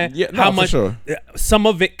know what I'm saying? Yeah, no, for sure. Some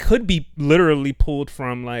of it could be literally pulled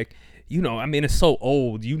from like, it's so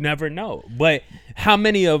old, you never know. But how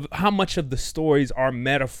much of the stories are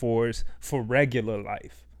metaphors for regular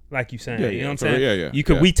life? Like you saying, you know what I'm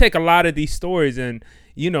saying? We take a lot of these stories and,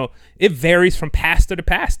 it varies from pastor to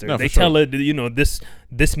pastor. No, they tell it,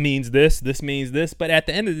 this means this means this. But at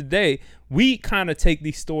the end of the day, we kind of take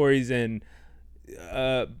these stories and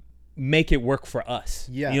make it work for us.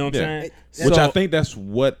 Yeah. You know what I'm saying? Which I think that's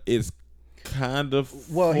what is kind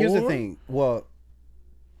of. Well, here's the thing. Well,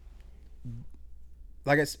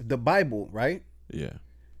 like I said, the Bible, right? Yeah.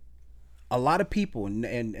 A lot of people,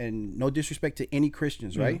 and no disrespect to any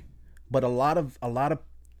Christians, right? But a lot of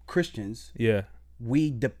Christians,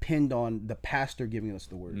 we depend on the pastor giving us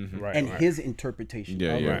the word his interpretation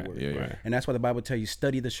of the word. Right. And that's why the Bible tells you,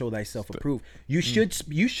 study to show thyself approved. You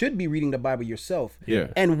should be reading the Bible yourself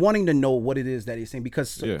and wanting to know what it is that he's saying,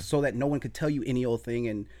 because so that no one could tell you any old thing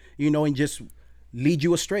and and just lead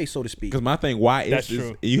you astray, so to speak. Because my thing, why is this?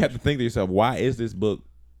 True. You have to think to yourself, why is this book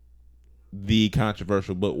the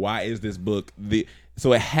controversial book? Why is this book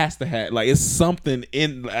so it has to have it's something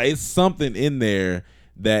in there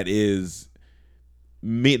that is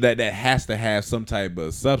me that has to have some type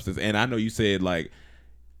of substance. And I know you said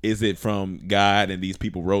is it from God and these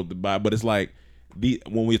people wrote the Bible, but it's like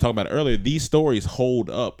when we were talking about it earlier, these stories hold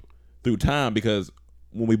up through time, because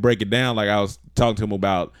when we break it down, like I was talking to him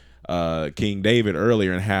about King David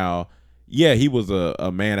earlier and how he was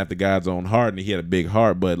a man after God's own heart and he had a big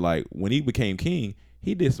heart, but when he became king,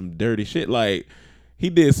 he did some dirty shit. He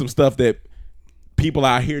did some stuff that people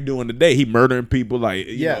out here doing today. He murdering people.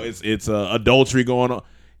 It's adultery going on.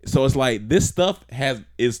 So it's this stuff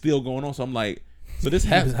is still going on. So I'm like, so this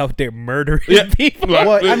happens out there murdering people.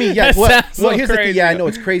 Well, I mean, here's the thing. Yeah, I know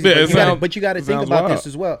it's crazy, but you got to think about wild. this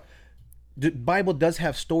as well. The Bible does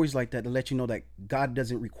have stories like that to let you know that God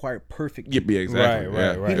doesn't require perfect people. Yeah, exactly.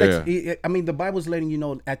 Right. I mean, the Bible's letting you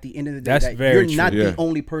know at the end of the day that you're not the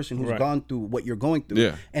only person who's gone through what you're going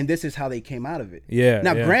through, and this is how they came out of it.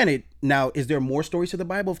 Granted, is there more stories to the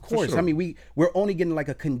Bible? Of course. Sure. I mean, we're only getting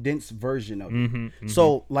a condensed version of it.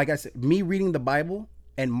 So, like I said, me reading the Bible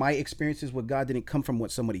and my experiences with God didn't come from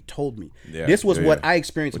what somebody told me. This was what I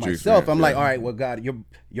experienced myself. I'm like, all right, well, God,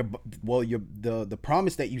 the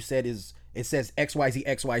promise that you said is it says XYZ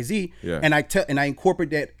XYZ, Yeah. and I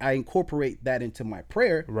incorporate that into my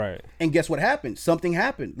prayer. Right. And guess what happened? Something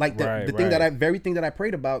happened. Like the thing that very thing that I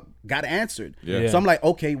prayed about got answered. Yeah. So I'm like,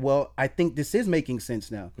 okay, well, I think this is making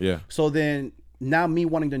sense now. Yeah. So then now me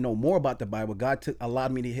wanting to know more about the Bible, God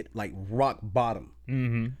allowed me to hit like rock bottom.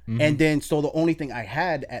 And then so the only thing I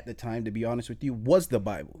had at the time, to be honest with you, was the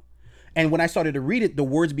Bible. And when I started to read it, the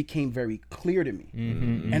words became very clear to me.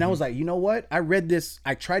 And I was like, you know what? I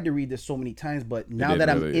tried to read this so many times, but now that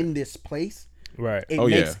I'm in this place, right,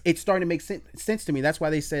 it's starting to make sense to me. That's why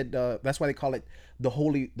they said that's why they call it the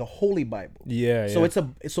Holy Bible. Yeah. So it's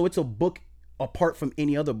a book apart from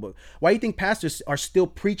any other book. Why do you think pastors are still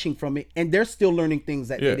preaching from it and they're still learning things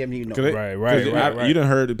that they didn't even know? Right. You done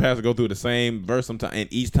heard the pastor go through the same verse sometime,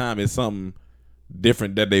 and each time it's something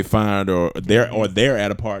different that they find, or they're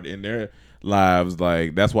at a part in their lives.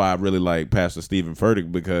 Like, that's why I really like Pastor Stephen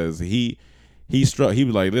Furtick, because he was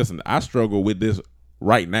like, listen, I struggle with this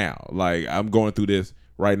right now. Like, I'm going through this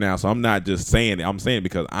right now, so I'm not just saying it. I'm saying it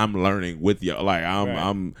because I'm learning with you. Like,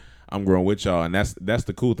 I'm growing with y'all, and that's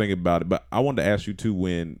the cool thing about it. But I wanted to ask you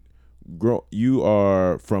too, you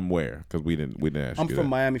are from where? Because we didn't ask you. I'm from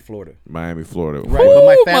Miami, Florida. Miami, Florida. Right, but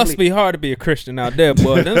my family must be hard to be a Christian out there,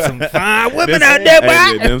 boy. There's some fine women out there,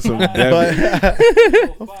 boy. Them some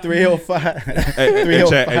 305. Hey,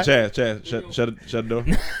 Chad, shut the door.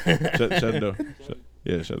 Shut the door.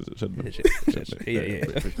 Yeah, shut the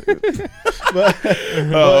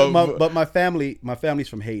door. But my family's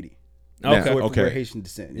from Haiti. Okay. So we're Haitian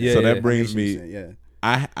descent. Yeah, so that brings me. Descent,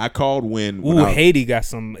 I called Winn. Haiti got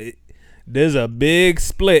some. There's a big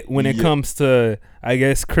split when it comes to, I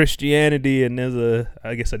guess, Christianity, and there's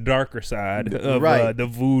a darker side of the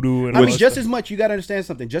voodoo. And I mean, just as much, you got to understand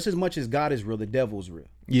something. Just as much as God is real, the devil's real.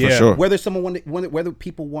 Yeah, for sure. Whether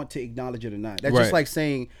people want to acknowledge it or not. That's just like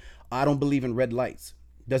saying, I don't believe in red lights.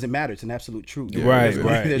 Doesn't matter. It's an absolute truth. Yeah, right.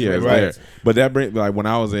 Right. But that brings, like, when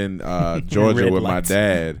I was in Georgia with my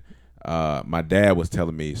dad was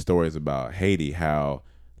telling me stories about Haiti, how,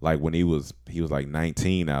 like, when he was like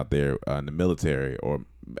 19 out there in the military, or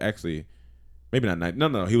actually maybe not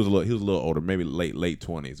 19. No, he was a little older, maybe late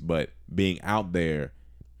 20s. But being out there,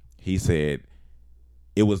 he said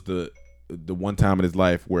it was the one time in his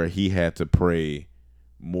life where he had to pray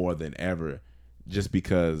more than ever, just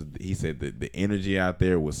because he said that the energy out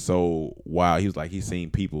there was so wild. He was like, he's seen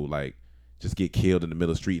people like just get killed in the middle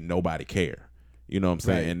of the street and nobody care. You know what I'm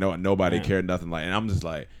saying? Right. And nobody cared, nothing like. And I'm just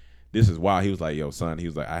like, this is wild. He was like, yo, son, he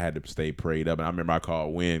was like, I had to stay prayed up. And I remember I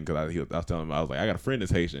called Winn, because I was telling him, I was like, I got a friend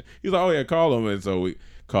that's Haitian. He was like, oh yeah, call him. And so we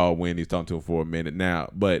called Winn. He's talking to him for a minute now.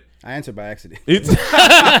 But I answered by accident. Nobody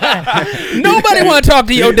want to talk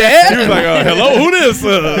to your dad. He was like, hello, who this?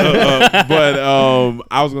 But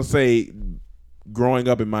I was gonna say, growing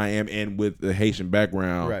up in Miami and with the Haitian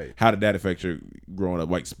background, how did that affect you growing up,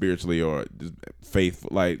 like spiritually or just faith?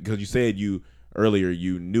 Like, because you said earlier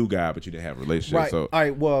you knew God, but you didn't have a relationship. Right. So, all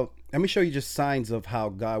right. Well, let me show you just signs of how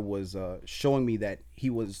God was showing me that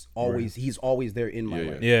He's always there in my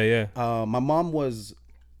life. Yeah. My mom was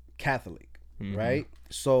Catholic, right?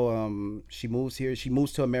 So she moves here. She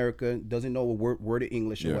moves to America. Doesn't know a word of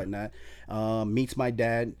English and whatnot. Meets my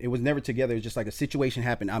dad. It was never together. It's just like a situation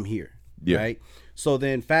happened. I'm here. Yeah. Right. So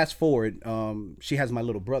then fast forward, she has my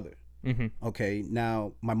little brother. Okay.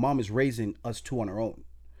 Now my mom is raising us two on her own.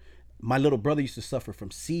 My little brother used to suffer from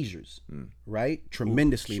seizures, right?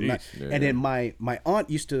 Tremendously. And then my aunt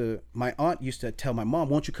used to tell my mom,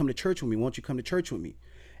 won't you come to church with me? Won't you come to church with me?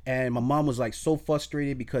 And my mom was like so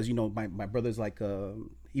frustrated because, you know, my brother's like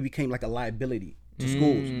he became like a liability to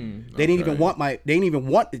schools. They didn't even want like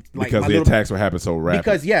because the attacks would happen so rapid.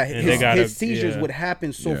 Because his seizures would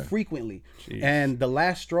happen so frequently. Jeez. And the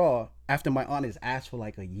last straw, after my aunt has asked for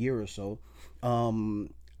like a year or so,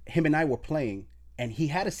 him and I were playing, and he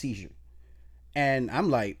had a seizure. And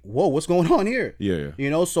I'm like, whoa, what's going on here? Yeah.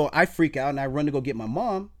 You know, so I freak out and I run to go get my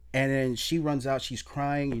mom. And then she runs out, she's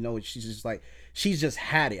crying, you know, she's just like, she's just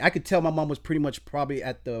had it. I could tell my mom was pretty much probably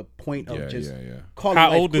at the point of calling.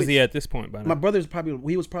 How old is he at this point by now? My brother's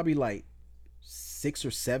he was probably like 6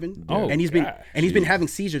 or 7. Oh, and he's been having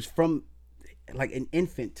seizures from like an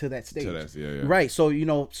infant to that stage. Right. So, you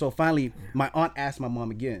know, so finally my aunt asked my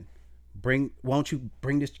mom again, why don't you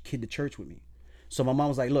bring this kid to church with me? So my mom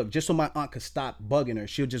was like, look, just so my aunt could stop bugging her,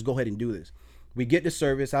 she'll just go ahead and do this. We get to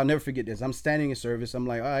service. I'll never forget this. I'm standing in service. I'm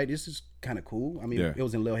like, all right, this is kind of cool. I mean, it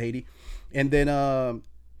was in Little Haiti. And then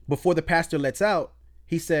before the pastor lets out,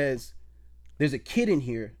 he says, there's a kid in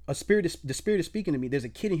here. The spirit is speaking to me. There's a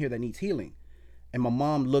kid in here that needs healing. And my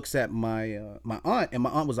mom looks at my aunt, and my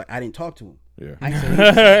aunt was like, I didn't talk to him. Yeah. I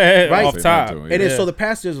said, right off top. And then so the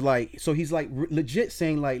pastor's like, so he's like legit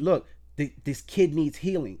saying like, look, this kid needs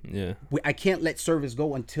healing. Yeah. I can't let service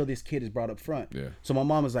go until this kid is brought up front. Yeah. So my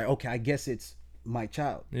mom was like, okay, I guess it's my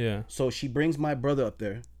child. Yeah. So she brings my brother up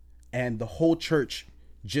there, and the whole church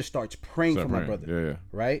just starts praying for my brother. Yeah.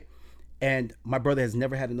 Right? And my brother has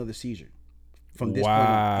never had another seizure from this point.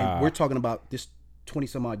 And we're talking about this 20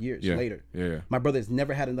 some odd years later. Yeah. My brother has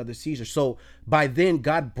never had another seizure. So by then,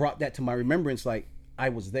 God brought that to my remembrance, like I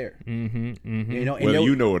was there. You know, and whether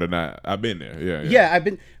you know it or not, I've been there. Yeah. Yeah, I've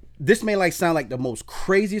been. This may like sound like the most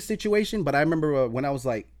craziest situation, but I remember when I was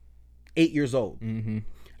like 8 years old.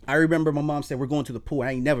 I remember my mom said, we're going to the pool.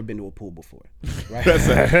 I ain't never been to a pool before. Right?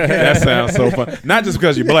 that sounds so fun. Not just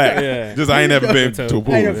because you're black. Just I ain't never been to a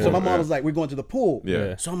pool. So my mom was like, we're going to the pool.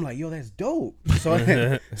 Yeah. So I'm like, yo, that's dope.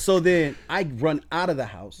 So then I run out of the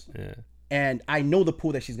house. And I know the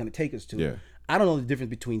pool that she's going to take us to. Yeah. I don't know the difference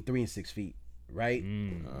between 3 and 6 feet. Right?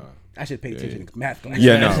 I should pay attention to math class.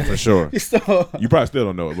 Yeah, no, for sure. So, you probably still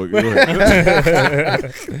don't know it, but go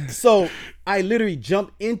ahead. So I literally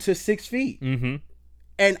jumped into 6 feet.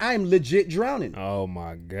 And I'm legit drowning. Oh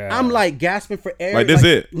my God. I'm like gasping for air. Like this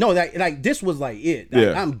it? No, like this was like it.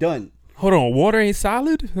 Like, I'm done. Hold on, water ain't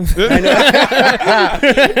solid? Right.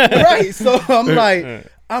 So I'm like,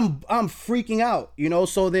 I'm freaking out, you know.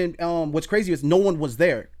 So then what's crazy is no one was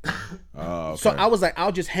there. Okay. So I was like,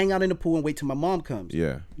 I'll just hang out in the pool and wait till my mom comes.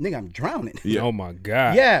 Yeah. Nigga, I'm drowning. Yeah. Oh my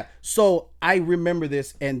God. Yeah. So I remember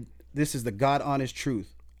this, and this is the God honest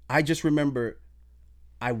truth. I just remember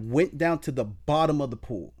I went down to the bottom of the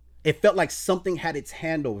pool. It felt like something had its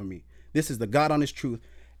hand over me. This is the God honest truth.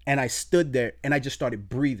 And I stood there and I just started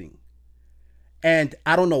breathing. And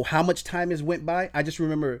I don't know how much time has went by. I just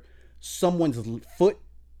remember someone's foot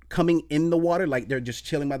coming in the water, like they're just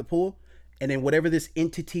chilling by the pool. And then whatever this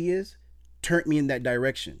entity is, turned me in that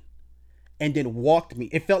direction. And then walked me.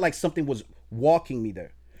 It felt like something was walking me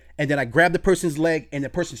there. And then I grabbed the person's leg, and the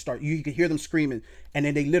person you could hear them screaming. And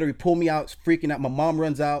then they literally pull me out, freaking out. My mom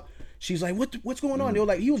runs out. She's like, what's going on? They were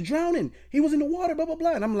like, he was drowning. He was in the water, blah, blah,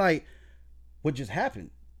 blah. And I'm like, what just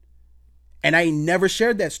happened? And I never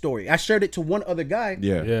shared that story. I shared it to one other guy.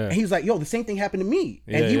 Yeah. And he was like, yo, the same thing happened to me.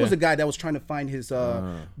 And he was a guy that was trying to find his,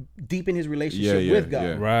 deepen his relationship with God.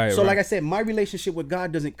 Yeah. Right. So like I said, my relationship with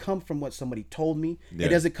God doesn't come from what somebody told me. Yeah. It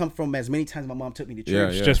doesn't come from as many times my mom took me to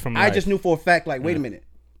church. Yeah. Just from I just knew for a fact, like, wait a minute.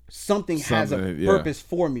 Something has a purpose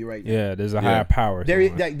for me right now. Yeah, there's a higher power. There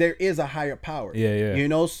is a higher power. Yeah. You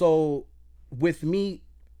know, so with me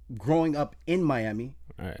growing up in Miami,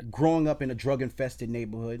 growing up in a drug-infested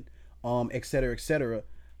neighborhood, et cetera,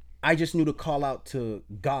 I just knew to call out to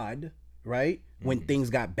God, right? When things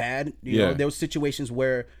got bad. You know, there were situations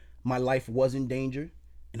where my life was in danger.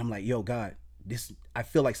 And I'm like, yo, God, I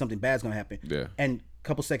feel like something bad's going to happen. Yeah. And a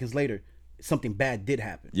couple seconds later, something bad did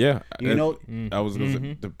happen. Yeah. You know? I was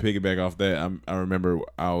going to piggyback off that. I remember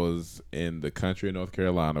I was in the country in North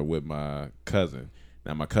Carolina with my cousin.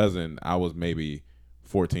 Now, my cousin, I was maybe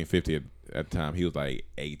 14, 15 at the time. He was like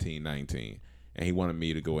 18, 19. And he wanted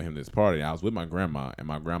me to go with him to this party. I was with my grandma, and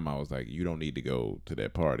my grandma was like, you don't need to go to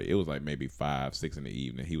that party. It was like maybe 5, 6 in the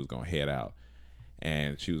evening. He was going to head out.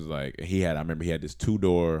 And she was like, I remember he had this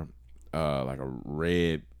 2-door, like a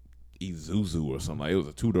red Isuzu or something. Like, it was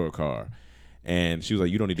a 2-door car. And she was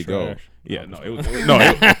like, you don't need to go. Yeah, no, it was low-key, no,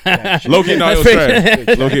 it was trash.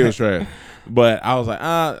 Low-key, it was trash. But I was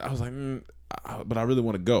like, but I really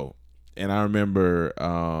want to go. And I remember,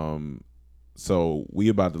 so we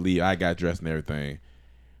about to leave. I got dressed and everything.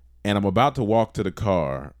 And I'm about to walk to the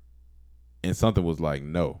car, and something was like,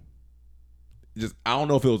 no. Just, I don't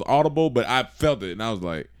know if it was audible, but I felt it. And I was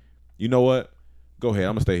like, you know what? Go ahead. I'm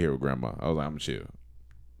going to stay here with Grandma. I was like, I'm going to chill.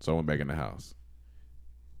 So I went back in the house.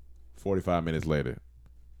 45 minutes later,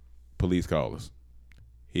 police call us.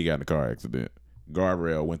 He got in a car accident.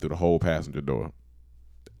 Guardrail went through the whole passenger door.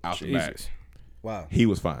 Out the back. Wow. He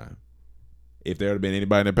was fine. If there had been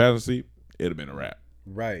anybody in the passenger seat, it would have been a wrap.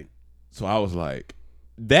 Right. So I was like,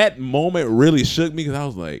 that moment really shook me because I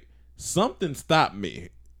was like, something stopped me.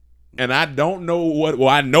 And I don't know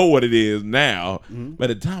I know what it is now. But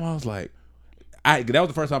at the time I was like, that was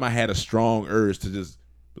the first time I had a strong urge to just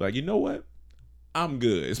be like, you know what? I'm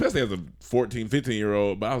good. Especially as a 14,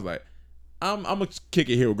 15-year-old. But I was like, I'm going to kick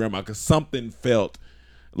it here with Grandma because something felt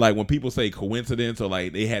like when people say coincidence or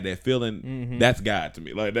like they had that feeling, that's God to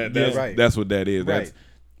me. Like that's what that is. Right.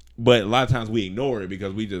 But a lot of times we ignore it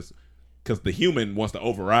because because the human wants to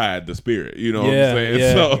override the spirit. You know what I'm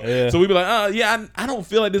saying? So we be like, I don't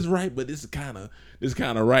feel like this is right, but this is kind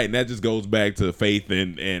of right. And that just goes back to faith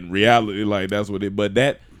and reality. Like that's what it. But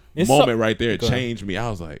that moment right there changed me. I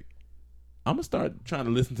was like, I'm gonna start trying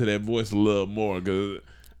to listen to that voice a little more, cause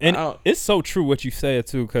it's so true what you said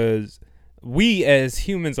too, because we as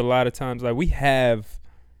humans a lot of times, like, we have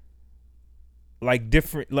like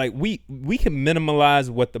different, like we can minimalize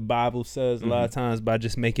what the Bible says a lot of times by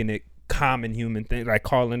just making it common human thing, like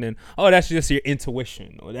calling in, oh, that's just your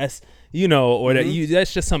intuition, or that's, you know, or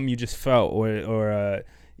that's just something you just felt, or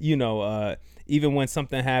you know, even when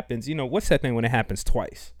something happens, you know, what's that thing when it happens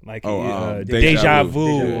twice, like deja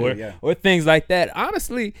vu, or things like that.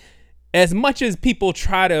 Honestly, as much as people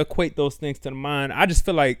try to equate those things to the mind, I just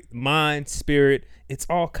feel like mind, spirit, it's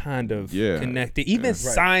all kind of connected. Even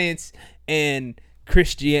science and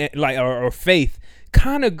Christianity, like, or faith,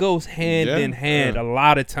 kind of goes hand in hand a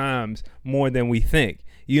lot of times, more than we think.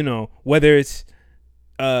 You know, whether it's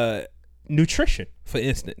nutrition, for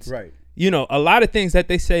instance. Right. You know, a lot of things that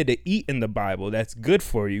they say to eat in the Bible that's good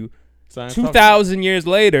for you, 2,000 years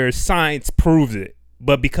later, science proves it.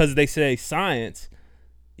 But because they say science,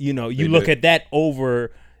 you know, you look at that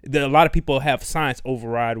over. A lot of people have science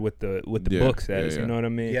override what the book says. You know what I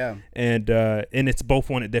mean? Yeah. And it's both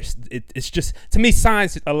one. It's just, to me,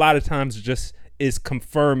 science a lot of times just is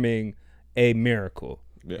confirming a miracle.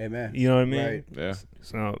 Yeah. Amen. You know what I mean? Right. Yeah.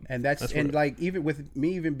 So and that's and like, even with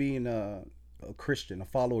me, even being a Christian, a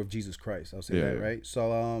follower of Jesus Christ, I'll say that, right?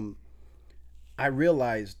 So I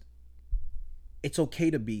realized it's okay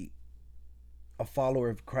to be a follower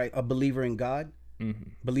of Christ, a believer in God,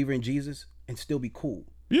 believer in Jesus, and still be cool.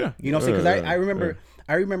 Yeah. You know what I'm saying? Because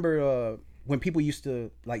I remember when people used to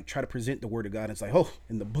like try to present the word of God, and it's like, oh,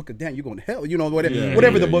 in the book of Daniel, you're going to hell, you know,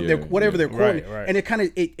 whatever the book, they're quoting, right. And it kind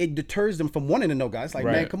of it deters them from wanting to know God. It's like,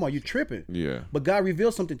 man, come on, you're tripping. Yeah. But God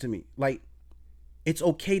revealed something to me, like, it's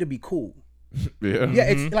okay to be cool. Yeah. Yeah,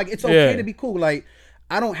 it's like, it's okay to be cool. Like,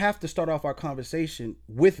 I don't have to start off our conversation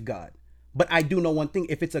with God. But I do know one thing: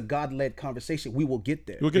 if it's a God-led conversation, we will get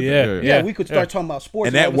there. We'll get there. Yeah, we could start talking about sports,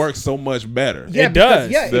 and that works so much better. Yeah, it does.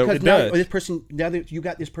 Yeah, because it now does. this person, you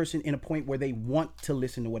got this person in a point where they want to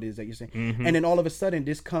listen to what it is that you're saying, and then all of a sudden,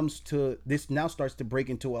 this now starts to break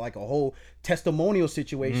into like a whole testimonial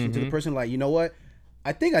situation to the person. Like, you know what?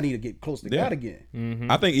 I think I need to get close to God again.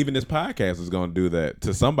 I think even this podcast is going to do that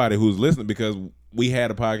to somebody who's listening, because we had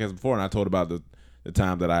a podcast before, and I told about the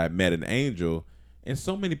time that I met an angel, and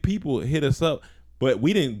so many people hit us up, but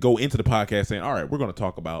we didn't go into the podcast saying, all right, we're going to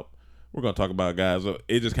talk about guys. So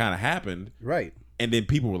it just kind of happened. Right. And then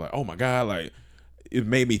people were like, oh my God, like, it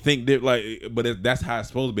made me think that, like, but that's how it's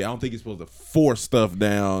supposed to be. I don't think you're supposed to force stuff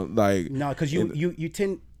down. Like, no, because you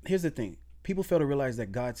tend, here's the thing. People fail to realize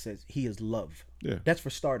that God says he is love. Yeah. That's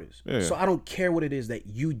for starters. Yeah. So I don't care what it is that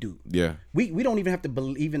you do. Yeah. We don't even have to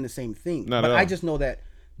believe in the same thing. Not but at all. I just know that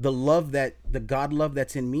the God love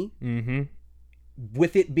that's in me,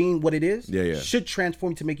 with it being what it is, should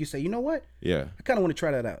transform to make you say, you know what? Yeah. I kind of want to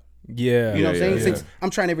try that out. Yeah. You know what I'm saying? Yeah. Since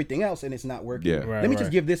I'm trying everything else and it's not working. Yeah. Let me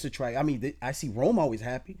just give this a try. I mean, I see Rome always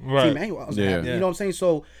happy. Right. See Emmanuel always happy. You know what I'm saying?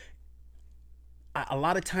 So a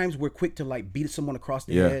lot of times we're quick to like beat someone across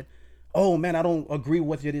the head. Oh man, I don't agree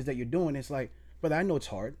with what it is that you're doing. It's like, brother, I know it's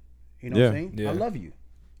hard. You know what I'm saying? I love you.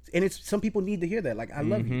 And it's, some people need to hear that. Like, I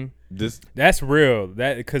love you. That's real.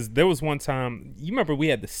 That, because there was one time, you remember we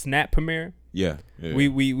had the Snap premiere. Yeah.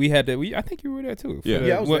 We had that. I think you were there too.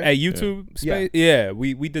 I was there. At YouTube space. Yeah.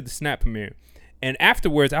 We did the Snap premiere, and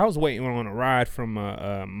afterwards I was waiting on a ride from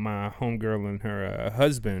my homegirl and her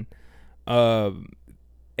husband.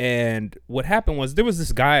 And what happened was, there was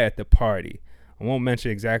this guy at the party. I won't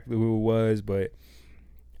mention exactly who it was, but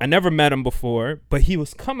I never met him before. But he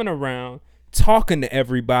was coming around talking to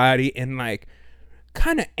everybody and like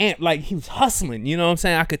kind of like he was hustling, you know what I'm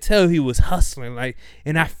saying? I could tell he was hustling, like,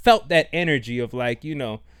 and I felt that energy of like, you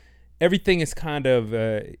know, everything is kind of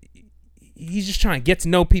he's just trying to get to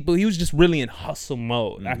know people. He was just really in hustle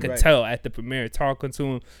mode. I could tell at the premiere, talking to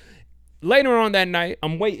him. Later on that night,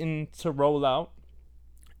 I'm waiting to roll out,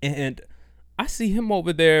 and I see him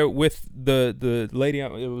over there with the lady.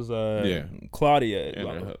 It was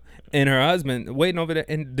Claudia and her husband waiting over there,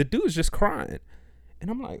 and the dude's just crying. And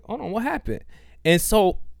I'm like, hold on, what happened? And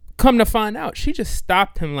so come to find out, she just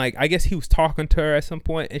stopped him. Like, I guess he was talking to her at some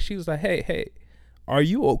point, and she was like, hey, are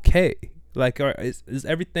you okay? Like, is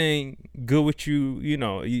everything good with you? You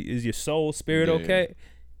know, is your soul, spirit okay?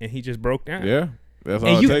 And he just broke down. Yeah, that's all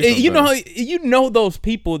and it takes. You know those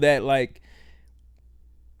people that like,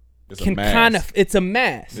 can kind of, it's a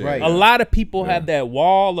mask. Right. A lot of people have that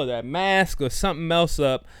wall or that mask or something else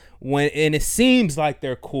up and it seems like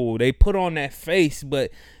they're cool. They put on that face,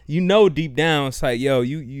 but you know deep down it's like, yo,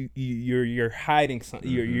 you're hiding something.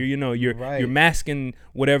 You're masking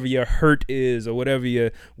whatever your hurt is or whatever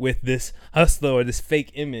you're with this hustler or this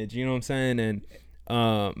fake image. You know what I'm saying?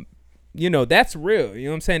 And that's real. You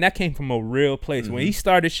know what I'm saying? That came from a real place. When he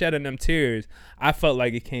started shedding them tears, I felt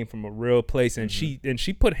like it came from a real place. And she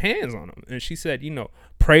put hands on him, and she said,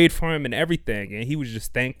 prayed for him and everything. And he was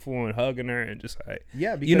just thankful and hugging her and just like,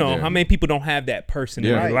 because, how many people don't have that person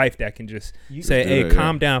in their life that can just say, hey,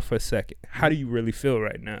 calm down for a second. How do you really feel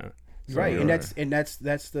right now? So, right. And that's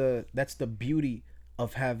the beauty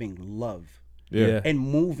of having love. Yeah. And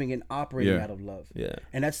moving and operating out of love. Yeah.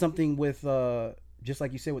 And that's something with just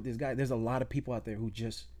like you said with this guy, there's a lot of people out there who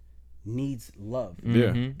just needs love.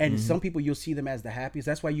 Yeah. And some people, you'll see them as the happiest.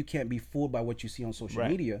 That's why you can't be fooled by what you see on social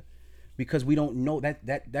media, because we don't know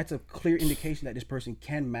that's a clear indication that this person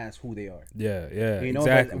can mask who they are. Yeah, yeah.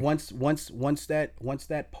 Exactly. But once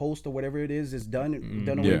that post or whatever it is done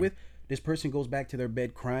away with, this person goes back to their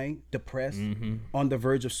bed crying, depressed, on the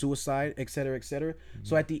verge of suicide, et cetera, et cetera.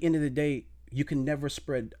 So at the end of the day, you can never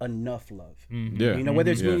spread enough love. Yeah.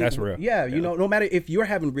 Whether it's that's real. Yeah, no matter if you're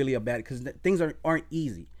having really a bad, because things aren't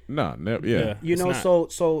easy. No, never. Yeah.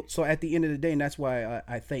 So at the end of the day, and that's why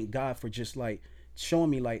I thank God for just like showing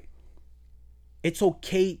me like it's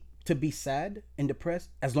okay to be sad and depressed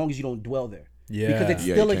as long as you don't dwell there. Yeah. Because it's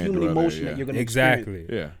still a human emotion that you're going to experience.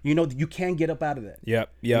 Yeah. You can get up out of that. Yep.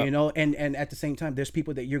 And at the same time, there's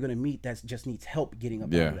people that you're going to meet that just needs help getting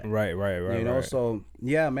up out of that. Right. So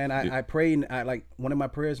man, I pray, and I like one of my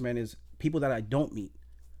prayers, man, is people that I don't meet.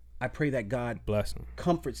 I pray that God bless them,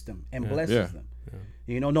 comforts them, and blesses them.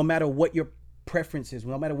 Yeah. No matter what your preference is,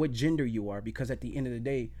 no matter what gender you are, because at the end of the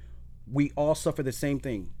day, we all suffer the same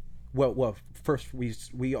thing. Well, first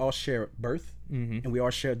we all share birth, and we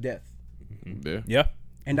all share death. Yeah.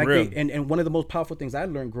 And and one of the most powerful things I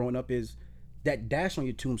learned growing up is that dash on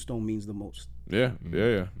your tombstone means the most. Yeah.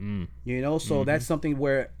 So that's something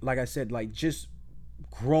where, like I said, like just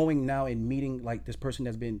growing now and meeting like this person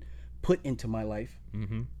that's been put into my life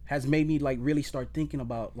has made me like really start thinking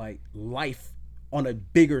about like life on a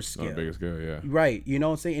bigger scale. Right. You know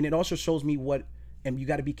what I'm saying? And it also shows me and you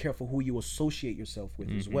got to be careful who you associate yourself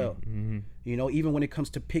with as well. Even when it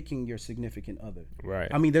comes to picking your significant other. Right.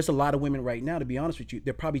 I mean, there's a lot of women right now, to be honest with you,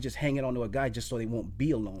 they're probably just hanging on to a guy just so they won't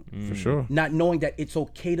be alone. For sure. Not knowing that it's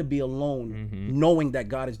okay to be alone, knowing that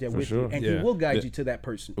God is there with you, and He will guide you to that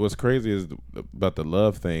person. What's crazy is about the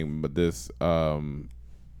love thing, but this,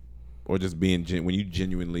 or just being, when you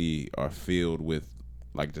genuinely are filled with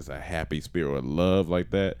like just a happy spirit or love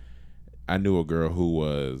like that. I knew a girl who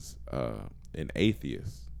was, an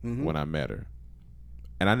atheist when I met her,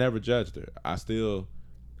 and I never judged her. I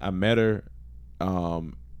met her,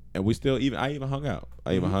 and we still I even hung out.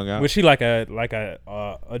 Was she like a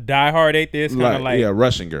diehard atheist, kind of like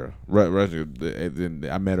Russian girl? Russian.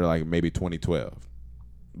 I met her like maybe 2012,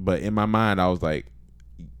 but in my mind I was like,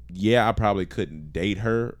 I probably couldn't date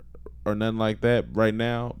her or nothing like that right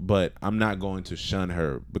now, but I'm not going to shun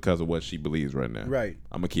her because of what she believes right now. Right.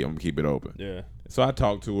 I'm gonna keep it open. Yeah. So I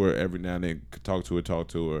talk to her every now and then, talk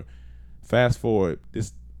to her. Fast forward,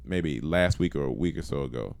 this maybe last week or a week or so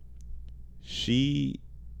ago, she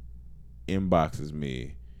inboxes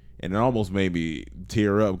me, and it almost made me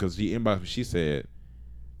tear up because she inboxed me. She said,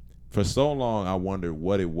 for so long I wondered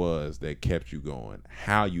what it was that kept you going,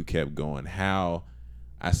 how you kept going, how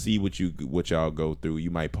I see what y'all go through.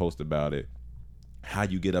 You might post about it, how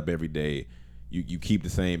you get up every day. You keep the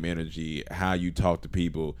same energy, how you talk to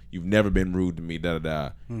people. You've never been rude to me,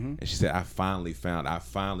 da-da-da. And she said, I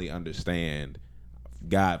finally understand.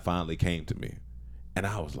 God finally came to me. And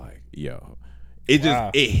I was like, yo. It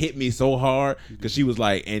hit me so hard because she was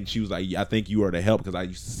like, I think you are the help because I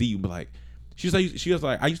used to see you, but like, she was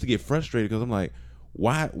like, I used to get frustrated because I'm like,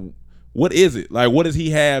 why? What is it? Like, what does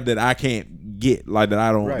he have that I can't get? Like that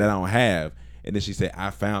I don't have? And then she said,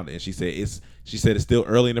 I found it. And she said it's still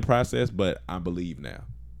early in the process, but I believe now.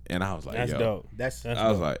 And I was like, that's dope.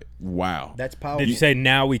 I was like, wow. That's powerful. Did you say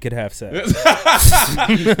now we could have sex?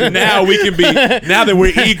 Now we can be, now that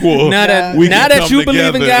we're equal. Now that you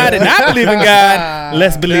believe in God and I believe in God,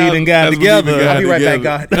 let's believe in God together. I'll be right back,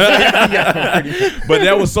 God. But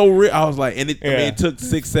that was so real. I was like, and it took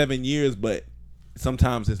 6-7 years, but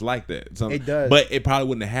sometimes it's like that. It does. But it probably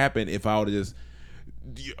wouldn't have happened if I would have just,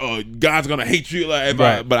 God's gonna hate you, like,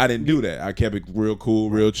 but I didn't do that. I kept it real cool,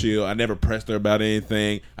 real chill. I never pressed her about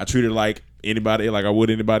anything. I treated her like anybody, like I would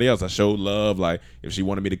anybody else. I showed love. Like if she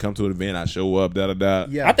wanted me to come to an event, I show up.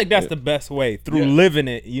 Yeah, I think that's the best way through living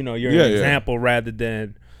it. You're an example rather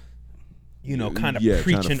than kind of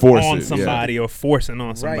preaching on somebody or forcing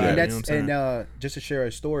on somebody. Right, and just to share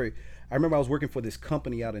a story, I remember I was working for this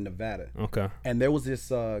company out in Nevada. Okay, and there was this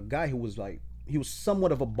guy who was like, he was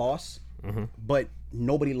somewhat of a boss, but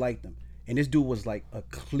nobody liked him. and this dude was like a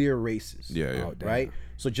clear racist. Yeah. Oh, damn. Right.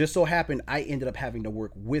 So just so happened I ended up having to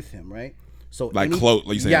work with him. Right. So Like close.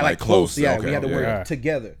 Like you saying, yeah, like close. Yeah, Okay, we had to work yeah.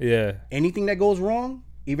 together. Yeah. Anything that goes wrong,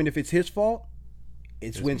 even if it's his fault,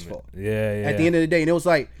 it's Winn's fault. Yeah. At the end of the day, and it was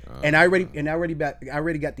like, and I already got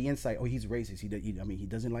the insight. Oh, he's racist. He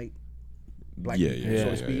doesn't like black people, so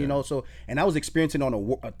to speak. You know, so and I was experiencing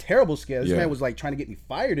on a terrible scale. This man was like trying to get me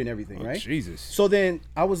fired and everything, right? Jesus. So then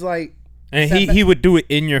I was like, and he would do it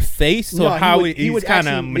in your face. So how he's kind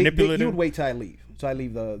of manipulative. He would wait till I leave, so I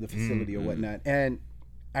leave the facility or whatnot. And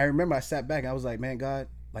I remember I sat back and I was like, man, God,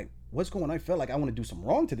 like what's going on? I felt like I want to do something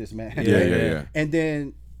wrong to this man. Yeah. And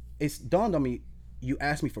then it's dawned on me. You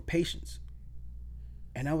asked me for patience,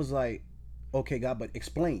 and I was like, okay, God, but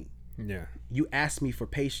explain. Yeah. You asked me for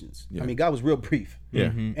patience. Yeah. I mean, God was real brief. Yeah.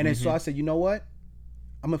 And then so I said, you know what?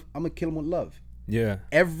 I'm gonna kill him with love. Yeah.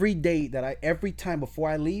 Every time before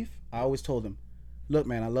I leave, I always told him, look,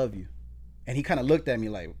 man, I love you. And he kind of looked at me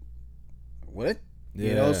like, what?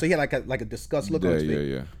 You know, so he had like a disgust look on his face.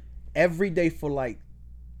 Yeah. Every day for like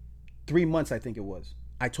 3 months, I think it was.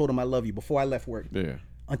 I told him I love you before I left work. Yeah.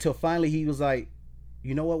 Until finally he was like,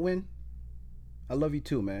 you know what, Winn? I love you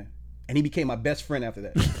too, man. And he became my best friend after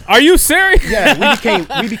that. Are you serious? Yeah,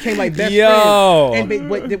 we became like best friends.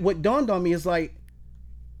 And what dawned on me is like,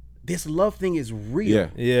 this love thing is real.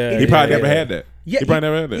 Yeah. He probably never had that. Yeah, he probably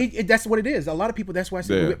never had that. That's what it is. A lot of people. That's why I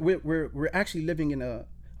say Yeah. we're actually living in a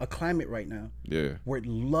climate right now. Yeah. Where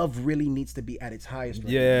love really needs to be at its highest.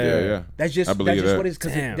 Right now. Yeah. That's just I believe that. what it is.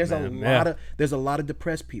 Because Damn, there's a lot of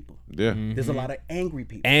depressed people. Yeah. There's a lot of angry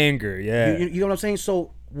people. Anger. Yeah. You know what I'm saying?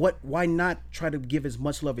 So why not try to give as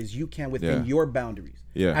much love as you can within your boundaries?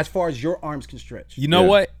 Yeah. As far as your arms can stretch. You know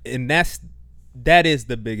what? And that is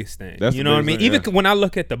the biggest thing. That's you the know what I mean? biggest thing, Even when I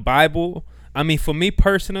look at the Bible, I mean, for me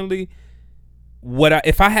personally,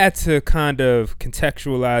 if I had to kind of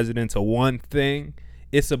contextualize it into one thing,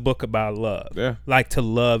 it's a book about love. Yeah. Like to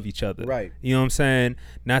love each other. Right. You know what I'm saying?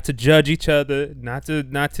 Not to judge each other, not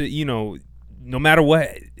to, you know, no matter what.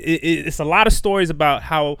 It's a lot of stories about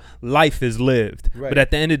how life is lived. Right. But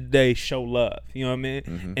at the end of the day, show love. You know what I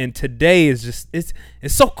mean? And today is just, it's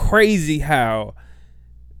so crazy how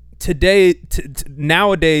today,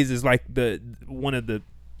 nowadays is like one of the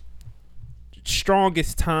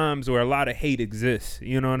strongest times where a lot of hate exists.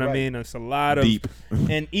 You know what I mean? It's a lot of Deep.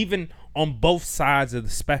 And even on both sides of the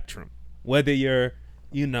spectrum, whether you're,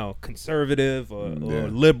 you know, conservative or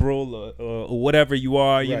liberal or whatever you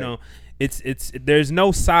are, you know, it's there's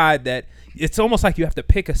no side that, it's almost like you have to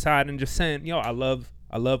pick a side and just saying, yo, I love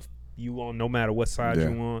you on no matter what side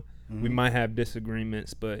you're on. We might have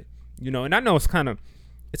disagreements, but you know, and I know it's kind of,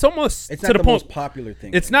 it's almost It's to not the the point, most popular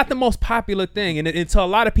thing. it's not the most popular thing, and it to a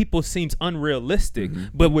lot of people it seems unrealistic.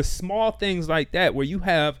 But with small things like that, where you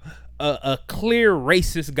have a clear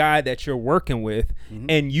racist guy that you're working with,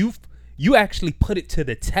 and you actually put it to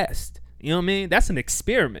the test. You know what I mean? That's an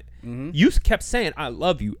experiment. You kept saying "I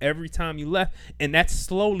love you" every time you left, and that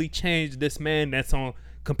slowly changed this man that's on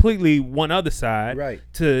completely one other side,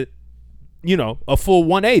 to, you know, a full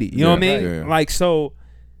 180. You know what I mean? Yeah. Like, so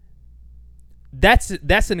that's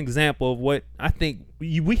an example of what I think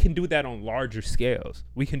we can do that on larger scales.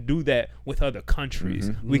 We can do that with other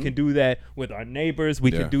countries. We can do that with our neighbors.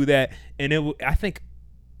 We can do that, and I think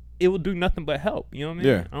it will do nothing but help. You know what I mean?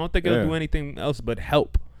 Yeah. I don't think it'll do anything else but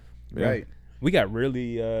help. Right. We got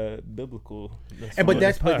really biblical. I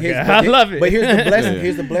love it. But here's the blessing.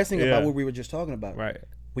 Here's the blessing about what we were just talking about. Right.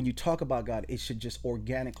 When you talk about God, it should just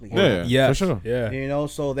organically Yeah. happen. Yeah. For sure. Yeah. You know,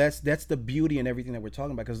 so that's the beauty in everything that we're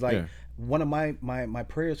talking about. Because like one of my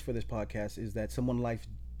prayers for this podcast is that someone's life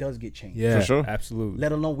does get changed. Yeah. For sure. Absolutely.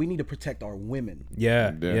 Let alone we need to protect our women.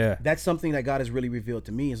 Yeah. That's something that God has really revealed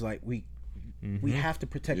to me. Is like we have to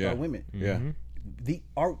protect our women. Yeah.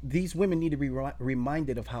 These women need to be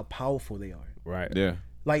reminded of how powerful they are. Right. Yeah.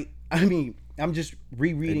 Like, I mean, I'm just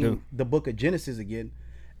rereading the book of Genesis again,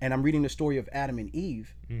 and I'm reading the story of Adam and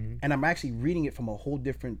Eve, and I'm actually reading it from a whole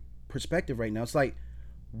different perspective right now. It's like,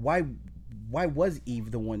 why was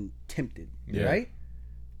Eve the one tempted, right?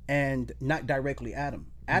 And not directly Adam.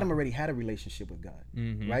 Adam already had a relationship with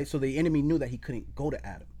God, right? So the enemy knew that he couldn't go to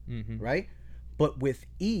Adam, right? But with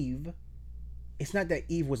Eve, it's not that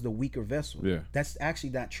Eve was the weaker vessel. Yeah. That's actually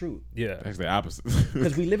not true. Yeah. That's the opposite.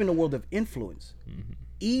 Because we live in a world of influence.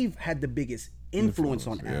 Eve had the biggest influence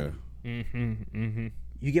on Adam.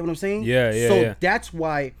 You get what I'm saying? Yeah. So that's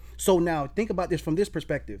why. So now think about this from this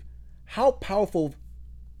perspective. How powerful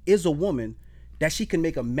is a woman that she can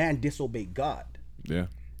make a man disobey God? Yeah.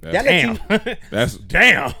 Damn. That's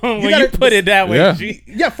damn. When you put it that way, yeah.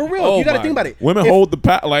 Yeah, for real. You got to think about it. Women hold the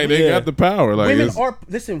power. Like they got the power. Like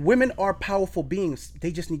women are powerful beings.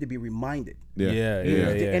 They just need to be reminded. Yeah.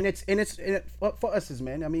 And it's for us as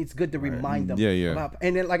men. I mean, it's good to remind them. About,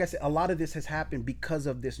 and then, like I said, a lot of this has happened because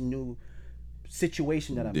of this new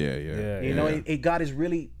situation that I'm in. You know, God is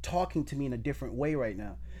really talking to me in a different way right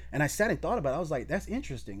now. And I sat and thought about it. I was like, that's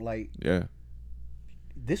interesting. Like,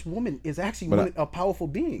 this woman is actually a powerful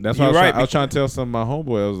being. That's why I was trying to tell some of my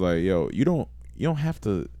homeboy. I was like, yo, you don't have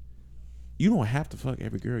to fuck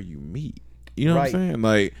every girl you meet. You know what I'm saying?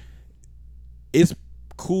 Like, it's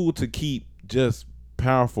cool to keep just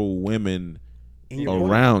powerful women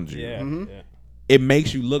around you. Yeah. It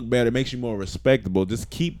makes you look better. It makes you more respectable. Just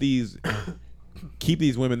keep these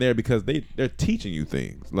women there because they're teaching you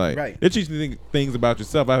things. Like they're teaching you things about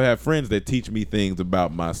yourself. I've had friends that teach me things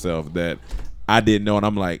about myself that I didn't know, and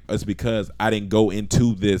I'm like, it's because I didn't go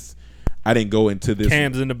into this.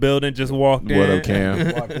 Cam's in the building, just walked in. What up,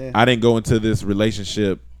 Cam? I didn't go into this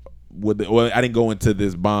relationship I didn't go into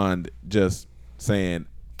this bond just saying,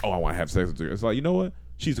 oh, I want to have sex with her. It's like, you know what?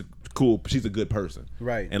 She's a good person.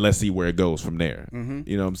 Right. And let's see where it goes from there. Mm-hmm.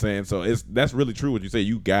 You know what I'm saying? So that's really true what you say.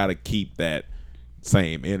 You gotta keep that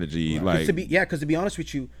same energy. Right. Like, because to be honest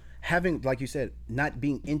with you, having, like you said, not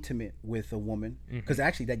being intimate with a woman, because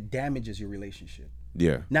actually that damages your relationship.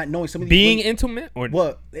 Yeah. Not knowing some of these being women, intimate, or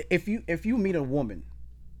well, if you meet a woman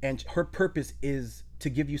and her purpose is to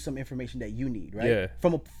give you some information that you need, right? Yeah.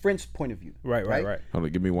 From a friend's point of view. Right. Hold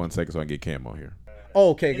on, give me 1 second so I can get Cam on here.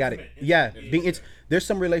 Oh, okay, got it. Yeah, there's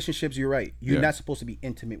some relationships. You're right. You're not supposed to be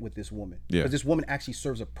intimate with this woman because this woman actually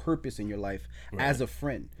serves a purpose in your life as a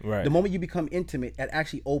friend. Right. The moment you become intimate, it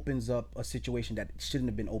actually opens up a situation that shouldn't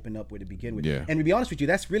have been opened up with to begin with. Yeah. And to be honest with you,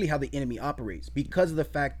 that's really how the enemy operates, because of the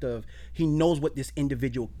fact of he knows what this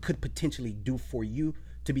individual could potentially do for you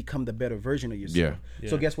to become the better version of yourself. Yeah.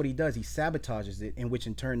 So guess what he does? He sabotages it, in which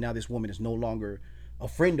in turn now this woman is no longer a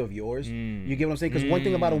friend of yours. You get what I'm saying? Because one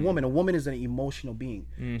thing about a woman is an emotional being.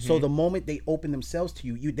 So the moment they open themselves to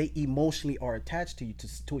you, they emotionally are attached to you to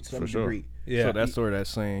some degree. Yeah. So that's sort of that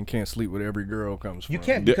saying, can't sleep with every girl comes from. You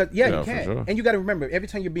can't, because you can't. Sure. And you got to remember, every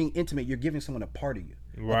time you're being intimate, you're giving someone a part of you.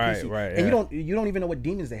 Right. And you don't even know what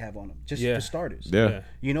demons they have on them, just for starters. Yeah.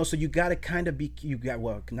 You know, so you got to kind of be,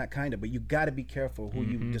 not kind of, but you got to be careful who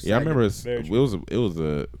you decide. Yeah, I remember it was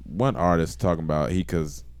a one artist talking about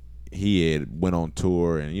because he had went on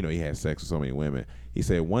tour and he had sex with so many women. He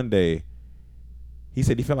said one day, he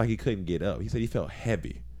felt like he couldn't get up. He said he felt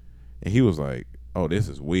heavy, and he was like, "Oh, this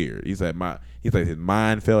is weird." He said his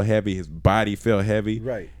mind felt heavy, his body felt heavy,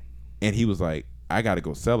 right? And he was like, "I got to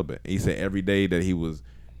go celibate." He said every day that he was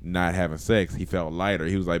not having sex, he felt lighter.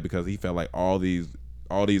 He was like, because he felt like all these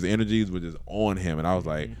energies were just on him, and I was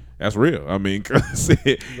like, that's real. I mean, cause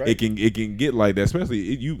it can get like that, especially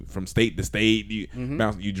you from state to state.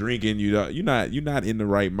 You drinking, you're not in the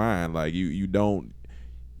right mind. Like you're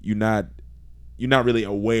not really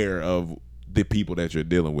aware of the people that you're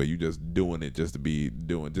dealing with. You just doing it just to be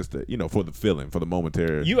doing, just to, for the feeling, for the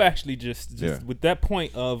momentary. You actually just with that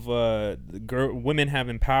point of women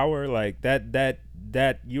having power, like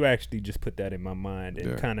that you actually just put that in my mind,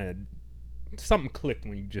 and kind of something clicked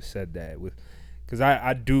when you just said that because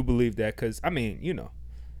I do believe that, because I mean,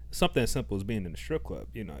 something as simple as being in a strip club,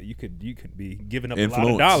 you could be giving up a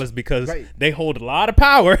lot of dollars because they hold a lot of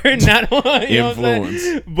power, not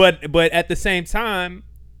influence. But at the same time,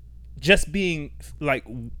 just being like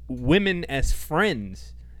women as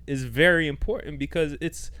friends is very important, because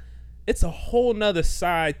it's a whole nother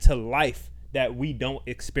side to life that we don't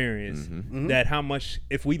experience. That how much,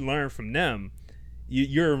 if we learn from them,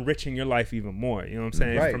 you're enriching your life even more. You know what I'm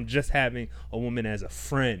saying? From just having a woman as a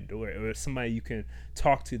friend or somebody you can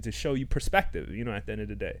talk to show you perspective, at the end of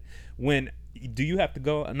the day. Do you have to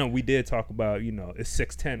go? No, we did talk about, it's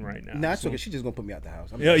 6:10 right now. No, that's okay. She's just going to put me out the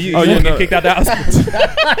house. You get kicked out the house?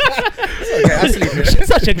 Okay, I'll sleep here. She's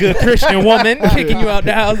such a good Christian woman, kicking you out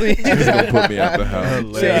the house. She's going to put me out the house.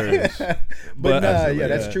 Hilarious. But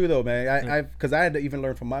that's true though, man. Because I had to even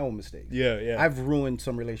learn from my own mistakes. Yeah. I've ruined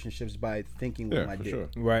some relationships by thinking what I did. Sure.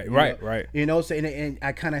 Right. So and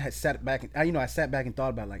I kind of had sat back and I sat back and thought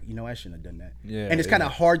about, like, I shouldn't have done that. Yeah. And it's kind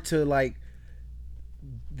of hard to like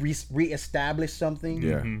reestablish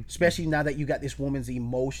something, especially now that you got this woman's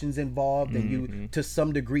emotions involved and you to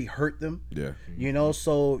some degree hurt them.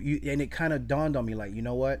 So and it kind of dawned on me, like, you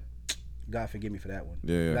know what, God forgive me for that one.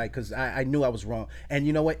 Like, because I knew I was wrong, and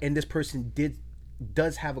you know what, and this person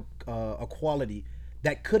does have a quality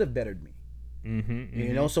that could have bettered me.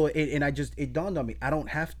 So it dawned on me, I don't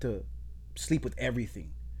have to sleep with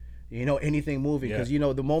everything, anything moving, because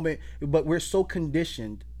the moment, but we're so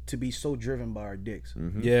conditioned to be so driven by our dicks.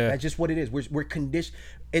 Yeah, that's just what it is. We're conditioned.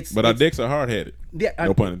 But our dicks are hard headed. Yeah,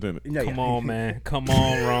 no pun intended. Come on, man. Come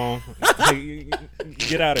on, Rome.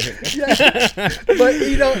 Get out of here. Yeah. But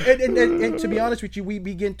you know, and to be honest with you, we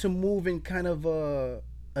begin to move in kind of a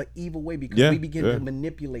evil way because we begin to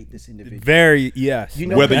manipulate this individual. Very yes. You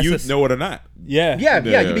know, whether you know it or not. Yeah.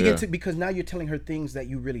 You begin to, because now you're telling her things that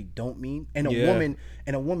you really don't mean. And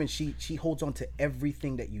a woman, she holds on to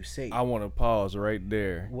everything that you say. I want to pause right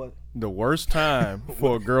there. What? The worst time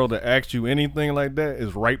for a girl to ask you anything like that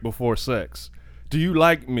is right before sex. Do you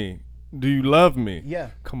like me? Do you love me?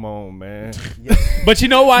 Yeah. Come on, man. Yeah. But you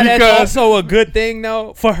know why that's also a good thing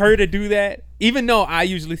though for her to do that? Even though I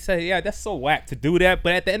usually say, yeah, that's so whack to do that.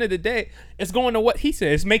 But at the end of the day, it's going to what he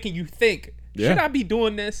said. It's making you think, should I be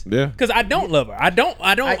doing this? Yeah. Because I don't love her. I'm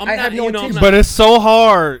not, you know. But it's so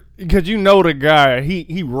hard because you know the guy.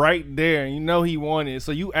 He right there. And you know he wanted it.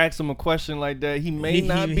 So you ask him a question like that, he may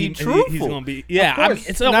not be truthful. He's going to be, yeah.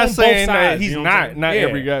 It's not saying that he's not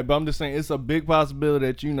every guy. But I'm just saying it's a big possibility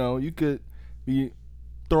that, you know, you could be...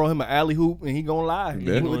 throw him an alley hoop and he gonna lie.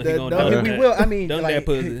 We will. I mean, like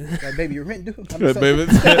baby, your rent due. Baby,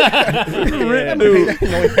 rent due.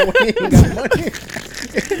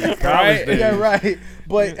 Right? Yeah, right.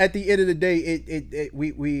 But at the end of the day,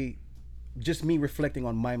 we just me reflecting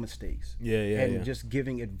on my mistakes. And just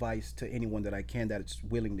giving advice to anyone that I can that's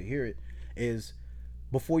willing to hear it is,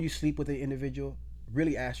 before you sleep with an individual,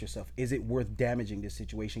 really ask yourself, is it worth damaging this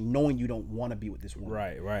situation knowing you don't want to be with this woman?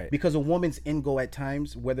 Right. Because a woman's end goal at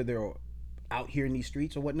times, whether they're out here in these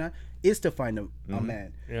streets or whatnot, is to find a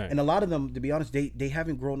man. Yeah. And a lot of them, to be honest, they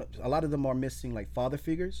haven't grown up. A lot of them are missing like father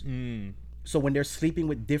figures. So when they're sleeping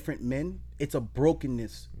with different men, it's a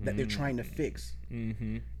brokenness that they're trying to fix.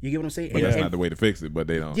 You get what I'm saying? But that's not the way to fix it. But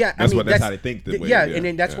they don't. Yeah, that's how they think. And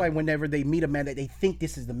then that's why whenever they meet a man that they think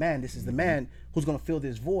this is the man who's gonna fill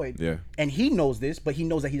this void. Yeah. And he knows this, but he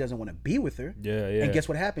knows that he doesn't want to be with her. Yeah. And guess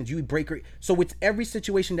what happens? You break her. So it's every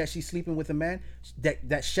situation that she's sleeping with a man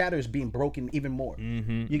that shatters being broken even more.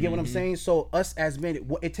 You get what I'm saying? So us as men,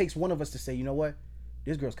 it takes one of us to say, you know what?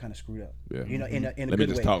 This girl's kind of screwed up. Yeah. You know, in a good way. Let me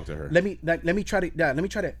just talk to her. Let me try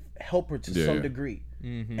to help her to some degree.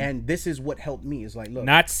 And this is what helped me. Is like, look,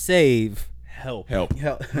 not save, help.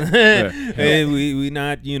 Hey, we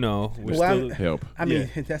not, you know, we're still help. I mean,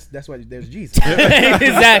 that's why there's Jesus.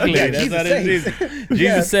 Exactly. That's Jesus saves.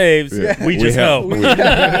 Jesus saves. Yeah. We just help.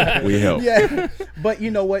 We help. Yeah. But you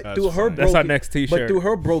know what? That's through her that's our next T-shirt. But through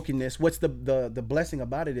her brokenness, what's the blessing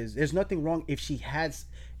about it is there's nothing wrong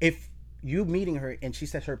if you meeting her and she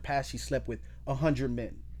says her past she slept with 100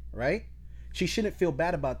 men, right? She shouldn't feel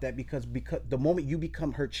bad about that because the moment you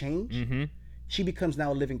become her change, she becomes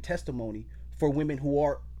now a living testimony for women who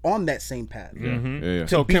are on that same path.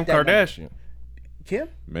 So Kim Kardashian. Kim?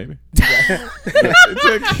 Maybe. He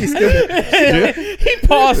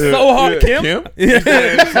paused so hard. Kim? Yeah,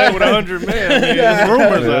 with 100 men. There's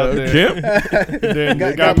rumors out there.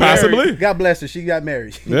 Kim? God possibly. God bless her. She got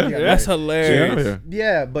married. Yeah. That's hilarious.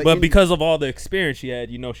 Yeah, but because of all the experience she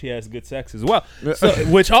had, you know, she has good sex as well. So,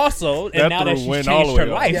 which also, and now that she's changed her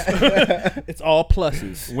life, it's all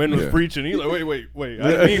pluses. Winn was preaching. He's like, wait.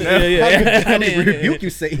 I didn't mean that. I didn't rebuke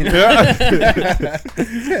you, Satan.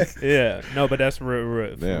 Yeah. No, but that's real.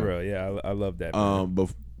 Yeah, I love that.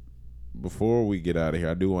 Before we get out of here,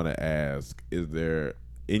 I do want to ask: is there,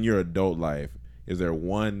 in your adult life, is there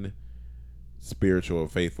one spiritual or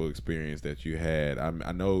faithful experience that you had?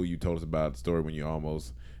 I know you told us about the story when you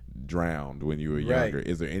almost drowned when you were younger.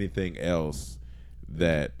 Is there anything else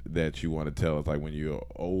that you want to tell us, like when you're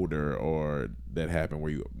older, or that happened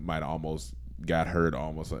where you might almost got hurt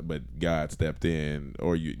but God stepped in,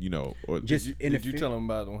 or you know, or just did you tell them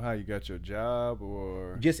about how you got your job,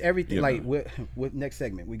 or just everything? Like with next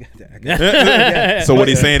segment we got that. So what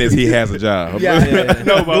he's saying is he has a job.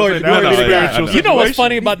 No, glory you know what's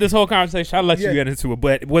funny about this whole conversation? I'll let you get into it,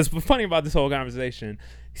 but what's funny about this whole conversation,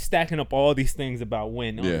 stacking up all these things about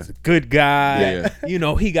Winn. He's a good guy. You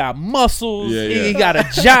know, he got muscles. He got a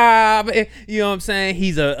job. You know what I'm saying?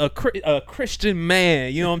 He's a Christian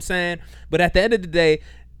man. You know what I'm saying? But at the end of the day,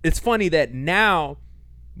 it's funny that now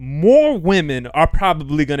more women are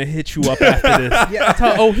probably gonna hit you up after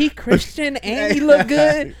this. He Christian and he look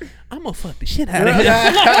good. I'm gonna fuck the shit out of him.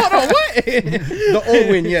 Hold on, what? The old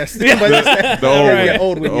Winn, yes. The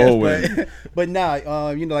old Winn, yes. But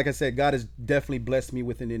now, you know, like I said, God has definitely blessed me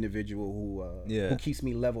with an individual who keeps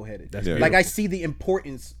me level-headed. Like I see the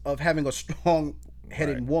importance of having a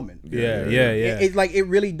strong-headed woman. It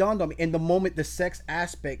really dawned on me. And the moment the sex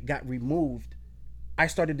aspect got removed, I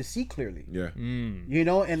started to see clearly. You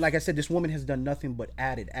know, and like I said, this woman has done nothing but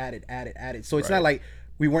added. So it's not like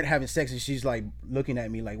we weren't having sex, and she's like looking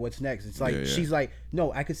at me like, "What's next?" It's like she's like,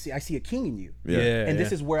 "No, I see a king in you, and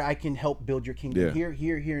this is where I can help build your kingdom here,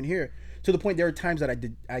 and here." To the point, there are times that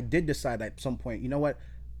I did decide at some point, you know what,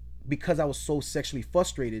 because I was so sexually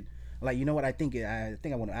frustrated, like, you know what, I think I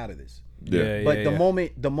want out of this. But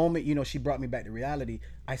the moment you know, she brought me back to reality,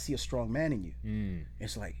 I see a strong man in you.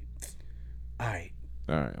 It's like, all right,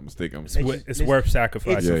 I'm sticking. It's worth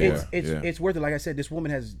sacrificing. It's worth it. Like I said, this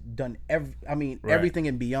woman has done everything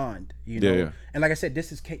and beyond. You know, and like I said,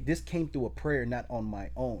 this came through a prayer, not on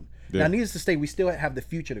my own. Now, needless to say, we still have the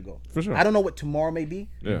future to go. For sure. I don't know what tomorrow may be,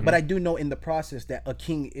 but I do know in the process that a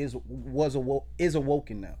king is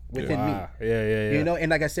awoken now within me. You know,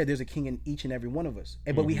 and like I said, there's a king in each and every one of us.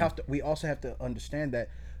 And but we also have to understand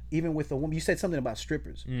that even with a woman, you said something about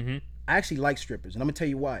strippers. I actually like strippers, and I'm gonna tell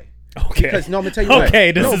you why. Okay. Because I'm gonna tell you why.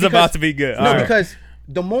 Okay, this is about to be good. Because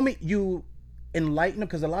the moment you enlighten them,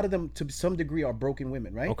 because a lot of them to some degree are broken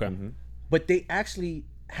women, right? Okay. But they actually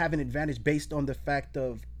have an advantage based on the fact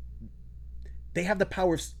of they have the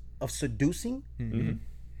power of seducing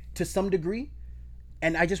to some degree,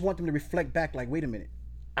 and I just want them to reflect back, like, wait a minute,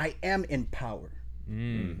 I am in power.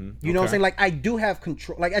 You know what I'm saying? Like, I do have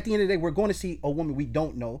control. Like, at the end of the day, we're going to see a woman we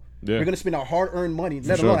don't know. We're going to spend our hard-earned money.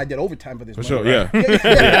 Let alone I did overtime for this. For sure, You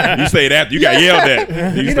say that, you got yelled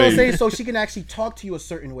at. You know what I'm saying? So she can actually talk to you a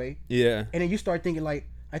certain way. Yeah. And then you start thinking like,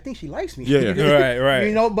 I think she likes me. Right.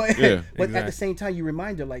 You know, but exactly. At the same time, you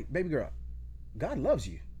remind her, like, baby girl, God loves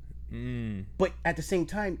you. But at the same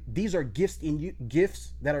time, these are gifts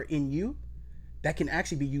that are in you that can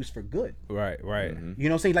actually be used for good. Right. You know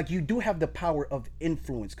what I'm saying? Like, you do have the power of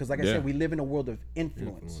influence, because like I said, we live in a world of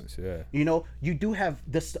influence. You know, you do have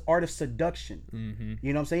the art of seduction.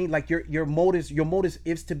 You know what I'm saying? Like, your motive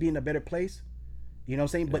is to be in a better place. You know what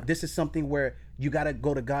I'm saying? But this is something where you got to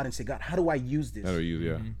go to God and say, God, how do I use this?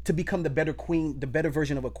 To become the better queen, the better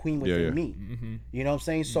version of a queen within me. You know what I'm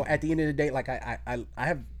saying? So at the end of the day, like, I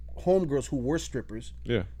have homegirls who were strippers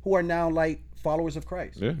who are now like followers of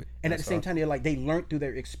Christ. And at the same time, they learned through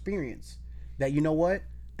their experience that, you know what,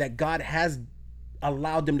 that God has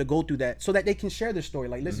allowed them to go through that so that they can share their story.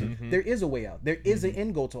 Like, listen, there is a way out. There is an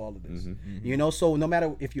end goal to all of this. You know, so no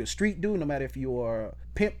matter if you're a street dude, no matter if you're a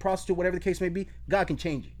pimp, prostitute, whatever the case may be, God can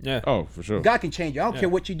change you. Yeah. Oh, for sure. God can change you. I don't care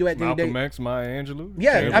what you do at the end of the day. Malcolm X, Maya Angelou.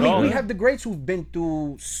 Yeah, I mean, we have the greats who've been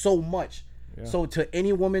through so much. So to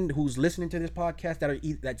any woman who's listening to this podcast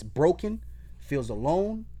that's broken, feels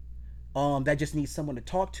alone, that just needs someone to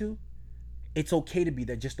talk to, it's okay to be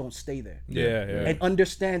there. Just don't stay there. And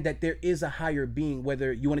understand that there is a higher being,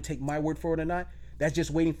 whether you want to take my word for it or not, that's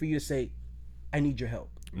just waiting for you to say, I need your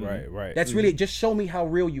help. Right. That's really, just show me how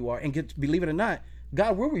real you are, and believe it or not,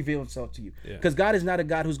 God will reveal himself to you. Because God is not a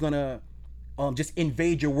God who's going to just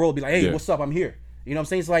invade your world, be like, hey, what's up? I'm here. You know what I'm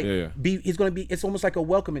saying? It's like, he's going to be, it's almost like a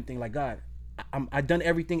welcoming thing. Like, God, I've done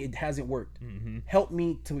everything. It hasn't worked. Help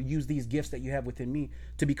me to use these gifts that you have within me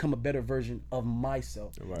to become a better version of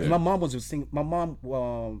myself. My mom was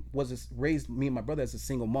raised me and my brother as a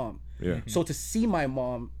single mom. So to see my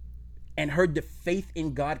mom and her the faith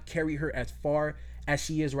in God carry her as far as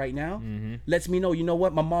she is right now lets me know, you know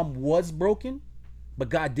what, my mom was broken, but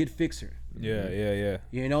God did fix her. Yeah.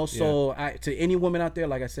 You know, so to any woman out there,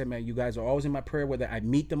 like I said, man, you guys are always in my prayer, whether I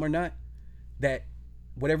meet them or not, that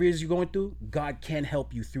whatever it is you're going through, God can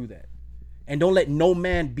help you through that. And don't let no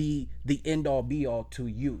man be the end all be all to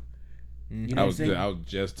you. You know what I'm saying? I was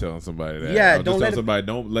just telling somebody that. Yeah, don't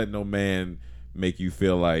let no man make you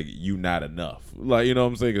feel like you not enough. Like, you know what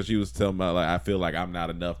I'm saying? Because she was telling me, like, I feel like I'm not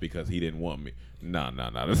enough because he didn't want me. No.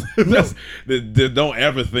 Don't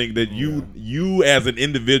ever think that you as an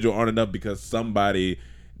individual aren't enough because somebody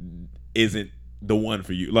isn't the one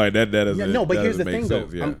for you. Like, that is but here's the thing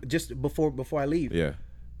though. Just before I leave.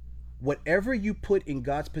 Whatever you put in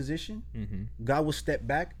God's position, God will step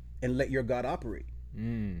back and let your God operate.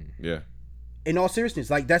 In all seriousness,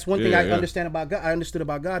 like, that's one thing I understand about God. I understood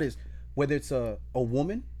about God is whether it's a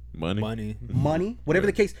woman, money, whatever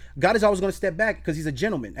the case, God is always going to step back because he's a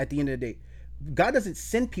gentleman at the end of the day. God doesn't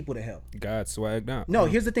send people to hell. God swagged out. No,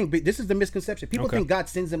 here's the thing. This is the misconception. People think God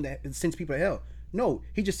sends people to hell. No,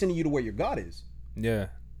 he's just sending you to where your God is. Yeah.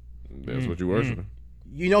 That's what you're worshiping.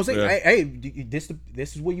 You know what I'm saying? Hey, this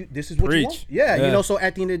is what you want. Yeah, you know, so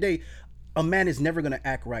at the end of the day, a man is never going to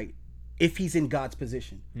act right if he's in God's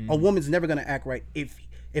position. A woman's never going to act right if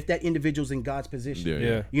that individual's in God's position. You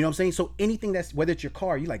know what I'm saying? So anything that's, whether it's your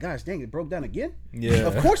car, you're like, gosh dang, it broke down again?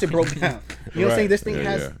 Of course it broke down. You know what I'm saying? This thing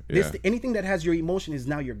has anything that has your emotion is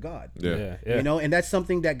now your God. You know, and that's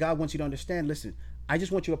something that God wants you to understand. Listen, I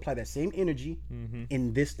just want you to apply that same energy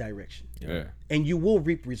in this direction. And you will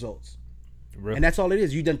reap results. Really? And that's all it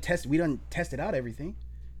is. We done tested out everything.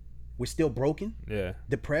 We're still broken. Yeah.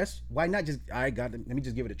 Depressed. Why not just, let me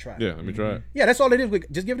just give it a try. Yeah, let me try it. Yeah, that's all it is.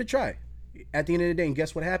 Just give it a try. At the end of the day, and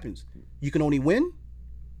guess what happens? You can only win.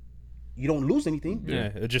 You don't lose anything. Yeah,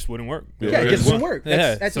 it just wouldn't work. Yeah, it just wouldn't work.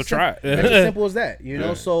 That's so try it. That's as simple as that. You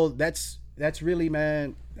know, so that's really,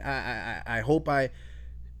 man, I hope I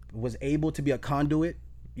was able to be a conduit,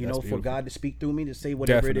 for God to speak through me, to say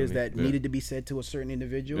whatever it is that needed to be said to a certain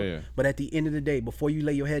individual. Yeah. But at the end of the day, before you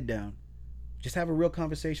lay your head down, just have a real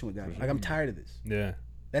conversation with God. Like, I'm tired of this. Yeah.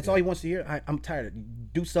 That's all he wants to hear. I'm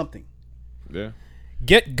tired. Do something. Yeah.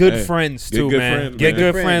 Get good friends too, man. Get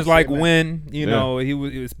good friends like Winn. You know, he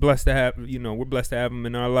was blessed to have. We're blessed to have him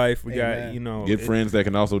in our life. We got, get friends that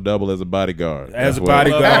can also double as a bodyguard. As a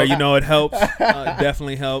bodyguard, it helps.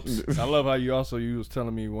 Definitely helps. I love how you was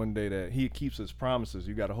telling me one day that he keeps his promises.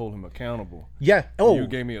 You got to hold him accountable. Yeah. Oh, you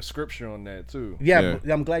gave me a scripture on that too. Yeah,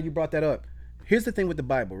 I'm glad you brought that up. Here's the thing with the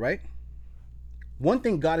Bible, right? One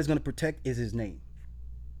thing God is going to protect is His name.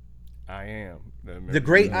 I am the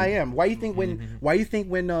great I am. Why you think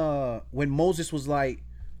when Moses was like,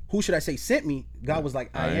 who should I say sent me? God was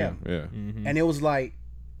like, I am. Yeah. And it was like,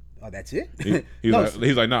 oh, that's it.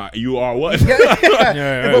 He's like, nah, you are what?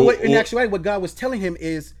 But in actuality, what God was telling him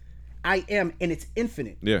is, I am, and it's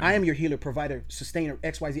infinite. Yeah. I am your healer, provider, sustainer,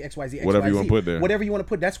 XYZ, XYZ, XYZ. Whatever you want to put there. Whatever you want to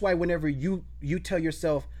put. That's why whenever you tell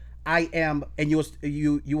yourself, I am, and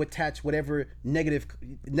you attach whatever negative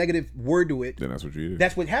word to it. Then that's what you do.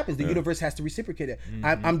 That's what happens. The universe has to reciprocate it.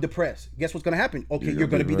 I'm depressed. Guess what's going to happen? Okay, you're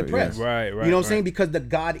going to be depressed. Yeah. Right. You know what I'm saying? Because the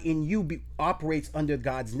God in you operates under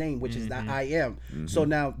God's name, which is the I am. So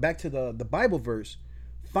now back to the Bible verse.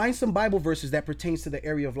 Find some Bible verses that pertains to the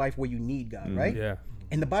area of life where you need God, right? Yeah.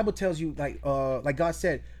 And the Bible tells you, like God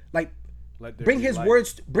said, like, bring His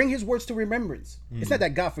words to remembrance. It's not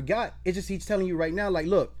that God forgot. It's just He's telling you right now, like,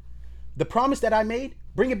 look. The promise that I made,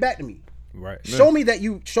 bring it back to me. Right. Show me that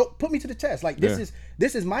put me to the test. Like this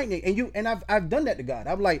is my name, and I've done that to God.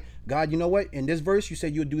 I'm like, God, you know what? In this verse, you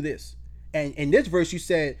said you'll do this, and in this verse, you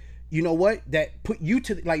said, you know what? That put you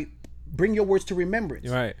to bring your words to remembrance.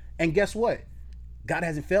 Right. And guess what? God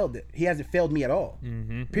hasn't failed it. He hasn't failed me at all.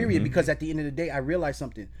 Period. Because at the end of the day, I realized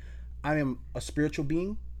something. I am a spiritual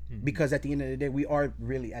being. Because at the end of the day, we are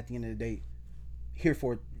really at the end of the day here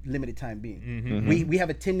for limited time being. We have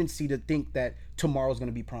a tendency to think that tomorrow's going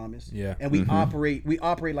to be promised. Yeah. And we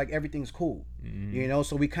operate like everything's cool.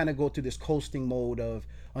 So we kind of go through this coasting mode of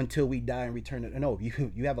until we die and return it. No,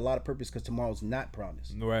 you have a lot of purpose because tomorrow's not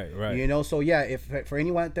promised. Right. So yeah, if for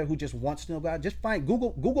anyone out there who just wants to know God, just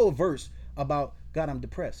Google a verse about God, I'm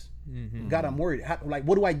depressed. God, I'm worried.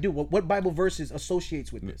 What do I do? What Bible verses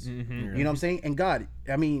associates with this? You know what I'm saying? And God,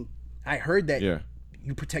 I mean, I heard that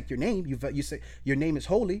you protect your name. You say your name is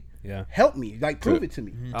holy. Yeah. Help me. Prove it to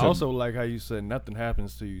me. I also like how you said nothing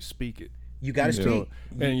happens till you speak it. You got to speak.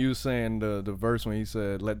 And you saying the verse when he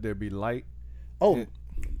said, "Let there be light." Oh,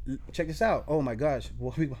 check this out. Oh my gosh.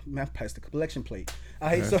 Well, we passed the collection plate.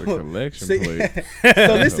 The collection plate.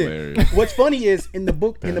 So listen. What's funny is in the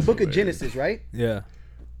book of Genesis, right? Yeah.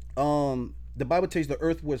 The Bible tells you the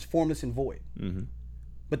earth was formless and void,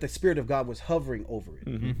 but the Spirit of God was hovering over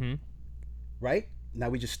it. Right? Now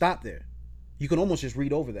we just stop there. You can almost just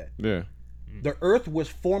read over that. Yeah. The earth was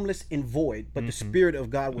formless and void, but the Spirit of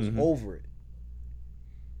God was over it.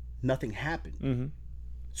 Nothing happened.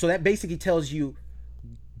 So that basically tells you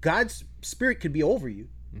God's Spirit could be over you.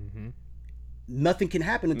 Nothing can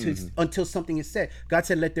happen until something is said. God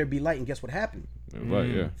said, "Let there be light," and guess what happened? Right,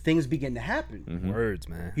 yeah. Things begin to happen. Words,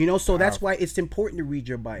 man. So that's why it's important to read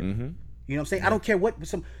your Bible. You know what I'm saying? I don't care what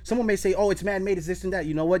someone may say, oh, it's man-made, it's this and that.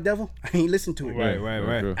 You know what, devil? I ain't listen to it.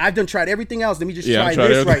 Right. I've done tried everything else. Let me just try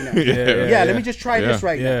this right now. Let me just try this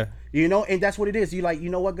right now. And that's what it is. You you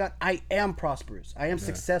know what, God? I am prosperous. I am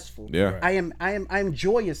successful. Yeah. I am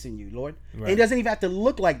joyous in you, Lord. And it doesn't even have to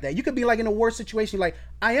look like that. You could be in a worse situation, like,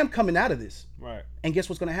 I am coming out of this. Right. And guess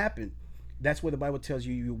what's going to happen? That's where the Bible tells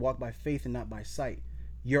you you walk by faith and not by sight.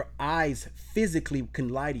 Your eyes physically can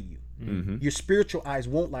lie to you. Your spiritual eyes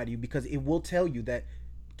won't lie to you because it will tell you that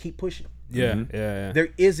keep pushing. Yeah. There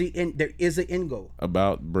is an end goal.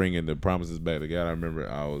 About bringing the promises back to God. I remember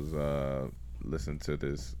I was listening to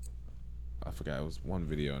this. I forgot, it was one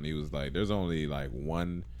video, and he was like, "There's only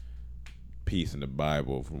one piece in the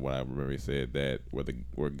Bible, from what I remember, he said that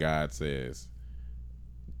where God says,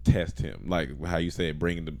 test him, like how you say it,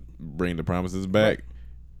 bring the promises back, right.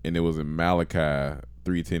 And it was in Malachi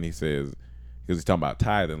 3:10. He says, because he's talking about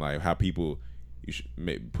tithing, like how people you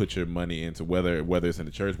should put your money into, whether it's in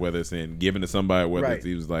the church, whether it's in giving to somebody, whether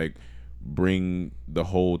he was like, bring the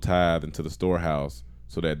whole tithe into the storehouse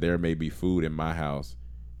so that there may be food in my house,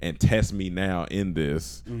 and test me now in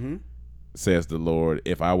this, says the Lord,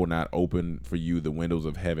 if I will not open for you the windows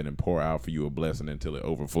of heaven and pour out for you a blessing until it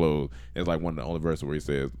overflows. It's like one of the only verses where he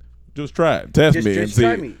says, just try it, test me and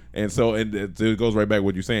see. Me. And so, and it goes right back to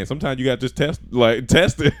what you're saying. Sometimes you got to just test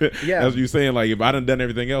it. Yeah. As you're saying, like, if I done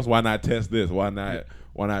everything else, why not test this? Why not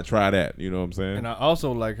try that? You know what I'm saying? And I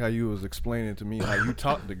also like how you was explaining to me how you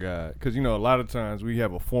talk to God, because a lot of times we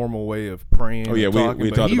have a formal way of praying. Oh yeah, we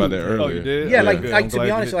talked about that earlier. Oh, you did? Yeah, like to be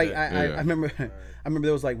honest, like I remember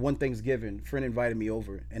there was like one Thanksgiving, a friend invited me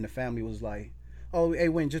over, and the family was like, "Oh, hey,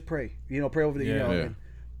 Winn, just pray. Pray over the And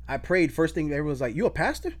I prayed. First thing, everyone was like, "You a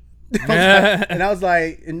pastor?" And I was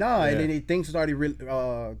like, "Nah." And then things started.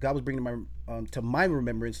 God was bringing to my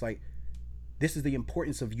remembrance, like, this is the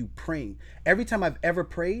importance of you praying. Every time I've ever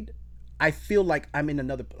prayed, I feel like I'm in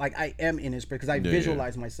I am in His presence, because I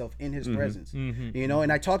visualize myself in His presence.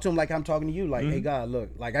 And I talk to Him like I'm talking to you, like, hey God,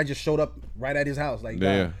 look, like I just showed up right at His house, like,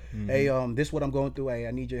 God, hey, this is what I'm going through. Hey,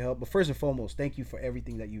 I need your help. But first and foremost, thank you for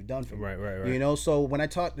everything that you've done for me. Right. So when I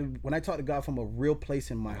talk to God from a real place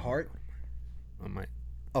in my heart, when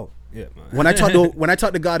I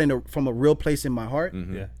talk to God from a real place in my heart,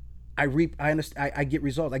 I understand. I get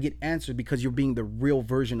results. I get answered because you're being the real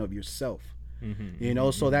version of yourself.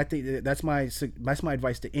 So that's my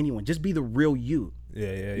advice to anyone. Just be the real you.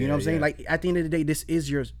 You know what I'm saying? Like, at the end of the day, this is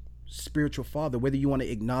your spiritual father, whether you want to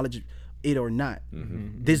acknowledge it or not.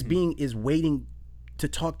 This being is waiting to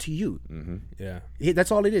talk to you.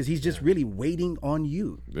 That's all it is. He's just really waiting on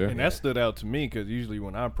you. And that stood out to me, because usually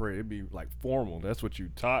when I pray, it'd be like formal. That's what you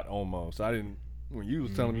taught almost. I didn't. When you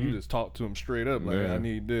was telling me, you just talked to him straight up, like, I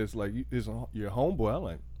need this, like, is your homeboy. I'm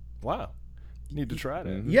like, wow, you need to try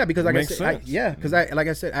that. Yeah, because like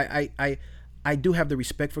I said, I do have the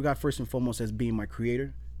respect for God first and foremost as being my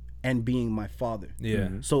creator and being my father.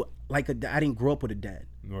 So like I didn't grow up with a dad.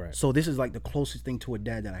 Right. So this is like the closest thing to a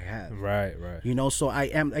dad that I have. Right. So I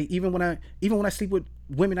am, even when I sleep with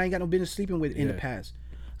women I ain't got no business sleeping with in the past.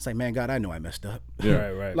 It's like, man, God, I know I messed up.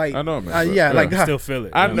 Right. Like, I know I messed up. Like, I still feel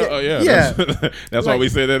it. I know. Yeah. That's why we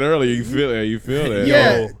said that earlier. You feel it. You feel that.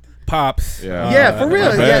 Yeah. Pops. Yeah, for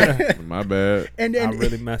real. My bad. And I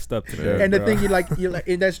really messed up today. And the thing you're like,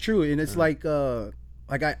 and that's true. And it's like I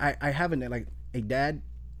haven't like a dad.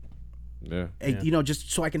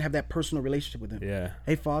 Just so I can have that personal relationship with him. Yeah.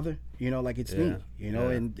 Hey, Father, like it's me.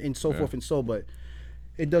 And so forth and so. But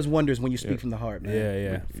it does wonders when you speak from the heart, man.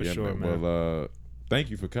 Yeah, for sure, man. Well, thank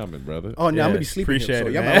you for coming, brother. Oh, no, I'm gonna be sleeping. Appreciate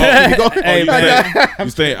here, it. So hey, you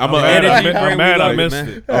staying? I'm mad. I missed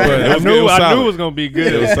it. I knew it was gonna be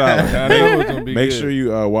good. It was solid. I knew it was gonna be good. Make sure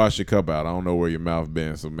you wash your cup out. I don't know where your mouth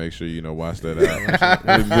been, so make sure wash that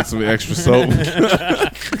out. Get some extra soap.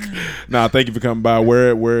 Thank you for coming by.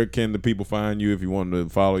 Where can the people find you if you want to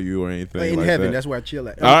follow you or anything? In like heaven, that? that's where I chill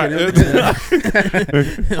at. All right.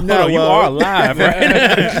 No, you are alive,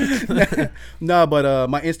 right? No, but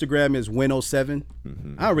my Instagram is Winn07.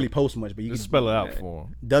 I don't really post much, but you just can spell it out for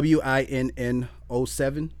him.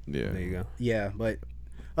 WINN07. Yeah. There you go. Yeah, but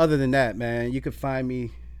other than that, man, you can find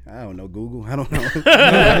me. I don't know, Google. I don't know.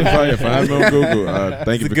 Find me on Google.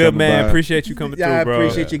 Thank you for good coming man. by. Appreciate you coming through, bro. I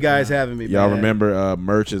appreciate you guys having me. Y'all man. remember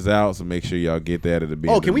merch is out, so make sure y'all get that at the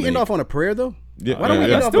beginning. Oh, can we end off on a prayer though? Yeah. Why don't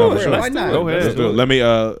we end off on a prayer? Why not? Go ahead. Let's do it. Let me.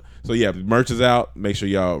 So yeah, merch is out. Make sure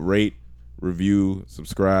y'all rate, review,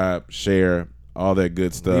 subscribe, share. All that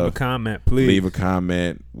good stuff. Leave a comment, please. Leave a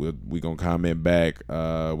comment. We gonna comment back.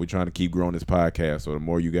 We're trying to keep growing this podcast. So the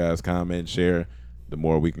more you guys comment, share, the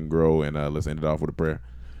more we can grow. And let's end it off with a prayer.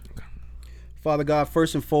 Father God,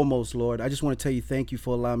 first and foremost, Lord, I just want to tell you thank you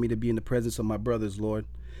for allowing me to be in the presence of my brothers, Lord.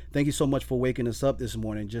 Thank you so much for waking us up this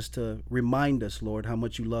morning, just to remind us, Lord, how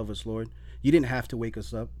much you love us, Lord. You didn't have to wake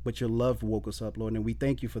us up, but your love woke us up, Lord, and we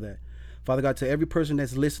thank you for that. Father God, to every person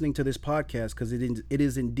that's listening to this podcast, because it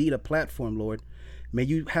is indeed a platform, Lord, may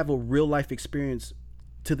you have a real life experience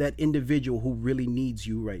to that individual who really needs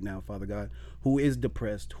you right now, Father God, who is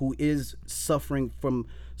depressed, who is suffering from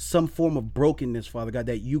some form of brokenness, Father God,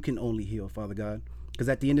 that you can only heal, Father God. Because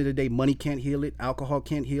at the end of the day, money can't heal it, alcohol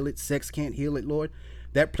can't heal it, sex can't heal it, Lord.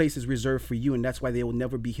 That place is reserved for you, and that's why they will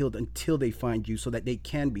never be healed until they find you, so that they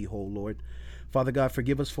can be whole, Lord. Father God,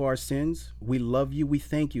 forgive us for our sins. We love you. We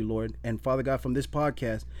thank you, Lord. And Father God, from this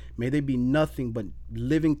podcast, may they be nothing but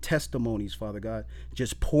living testimonies, Father God,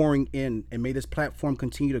 just pouring in. And may this platform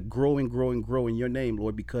continue to grow and grow and grow in your name,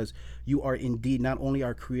 Lord, because you are indeed not only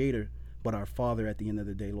our creator, but our Father at the end of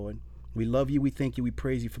the day, Lord. We love you. We thank you. We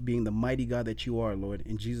praise you for being the mighty God that you are, Lord.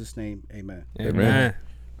 In Jesus' name, amen. Amen.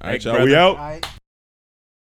 All right, y'all. We out.